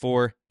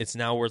 $274,000. It's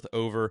now worth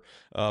over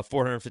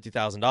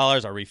 $450,000.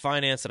 I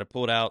refinanced it. I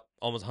pulled out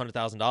almost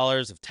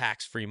 $100,000 of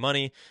tax-free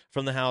money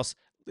from the house.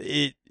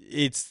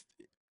 It's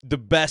the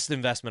best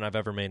investment I've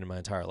ever made in my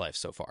entire life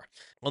so far.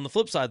 On the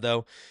flip side,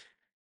 though,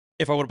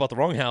 if I would have bought the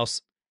wrong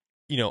house,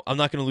 I'm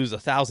not going to lose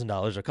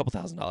 $1,000 or a couple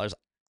 $1,000s.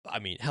 I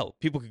mean, hell,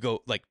 people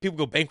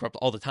go bankrupt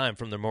all the time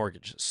from their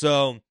mortgage.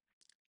 So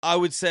I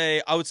would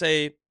say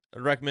I'd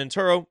recommend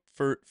Turo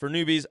for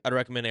newbies. I'd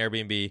recommend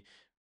Airbnb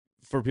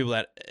for people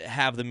that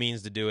have the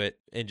means to do it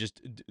and just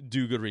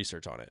do good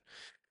research on it.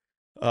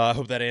 I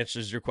hope that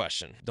answers your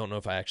question. Don't know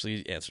if I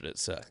actually answered it,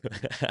 so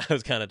I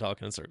was kind of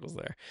talking in circles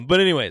there. But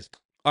anyways,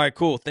 all right,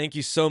 cool. Thank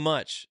you so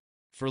much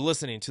for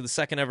listening to the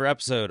second ever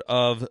episode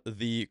of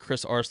the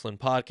Chris Arslan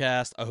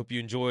podcast. I hope you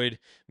enjoyed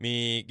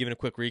me giving a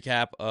quick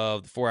recap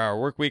of the 4-Hour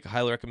Workweek. I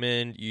highly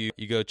recommend you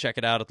go check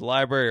it out at the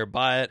library or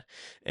buy it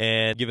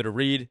and give it a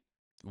read.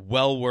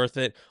 Well worth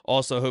it.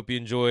 Also, hope you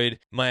enjoyed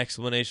my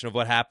explanation of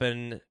what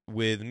happened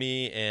with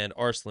me and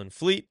Arslan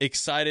Fleet.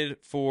 Excited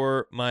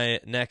for my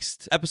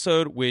next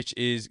episode, which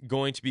is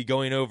going to be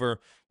going over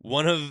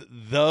one of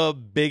the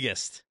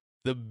biggest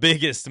the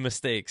biggest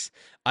mistakes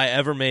I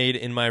ever made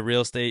in my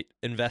real estate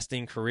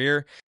investing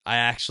career. I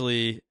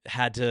actually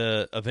had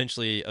to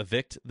eventually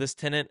evict this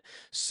tenant.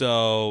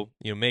 So,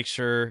 make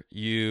sure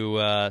you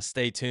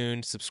stay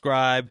tuned,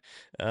 subscribe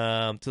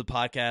to the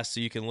podcast so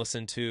you can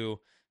listen to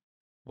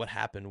what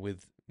happened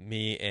with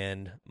me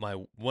and my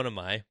one of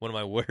my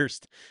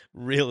worst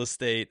real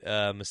estate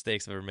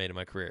mistakes I've ever made in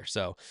my career.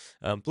 So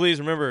please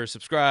remember,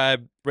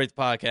 subscribe, rate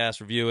the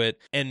podcast, review it,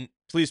 and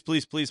please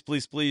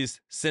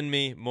send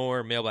me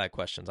more mailbag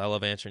questions. I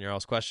love answering your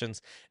all's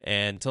questions.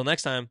 And until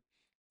next time,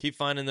 keep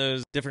finding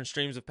those different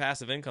streams of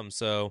passive income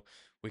so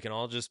we can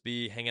all just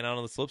be hanging out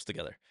on the slopes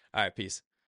together. All right, peace.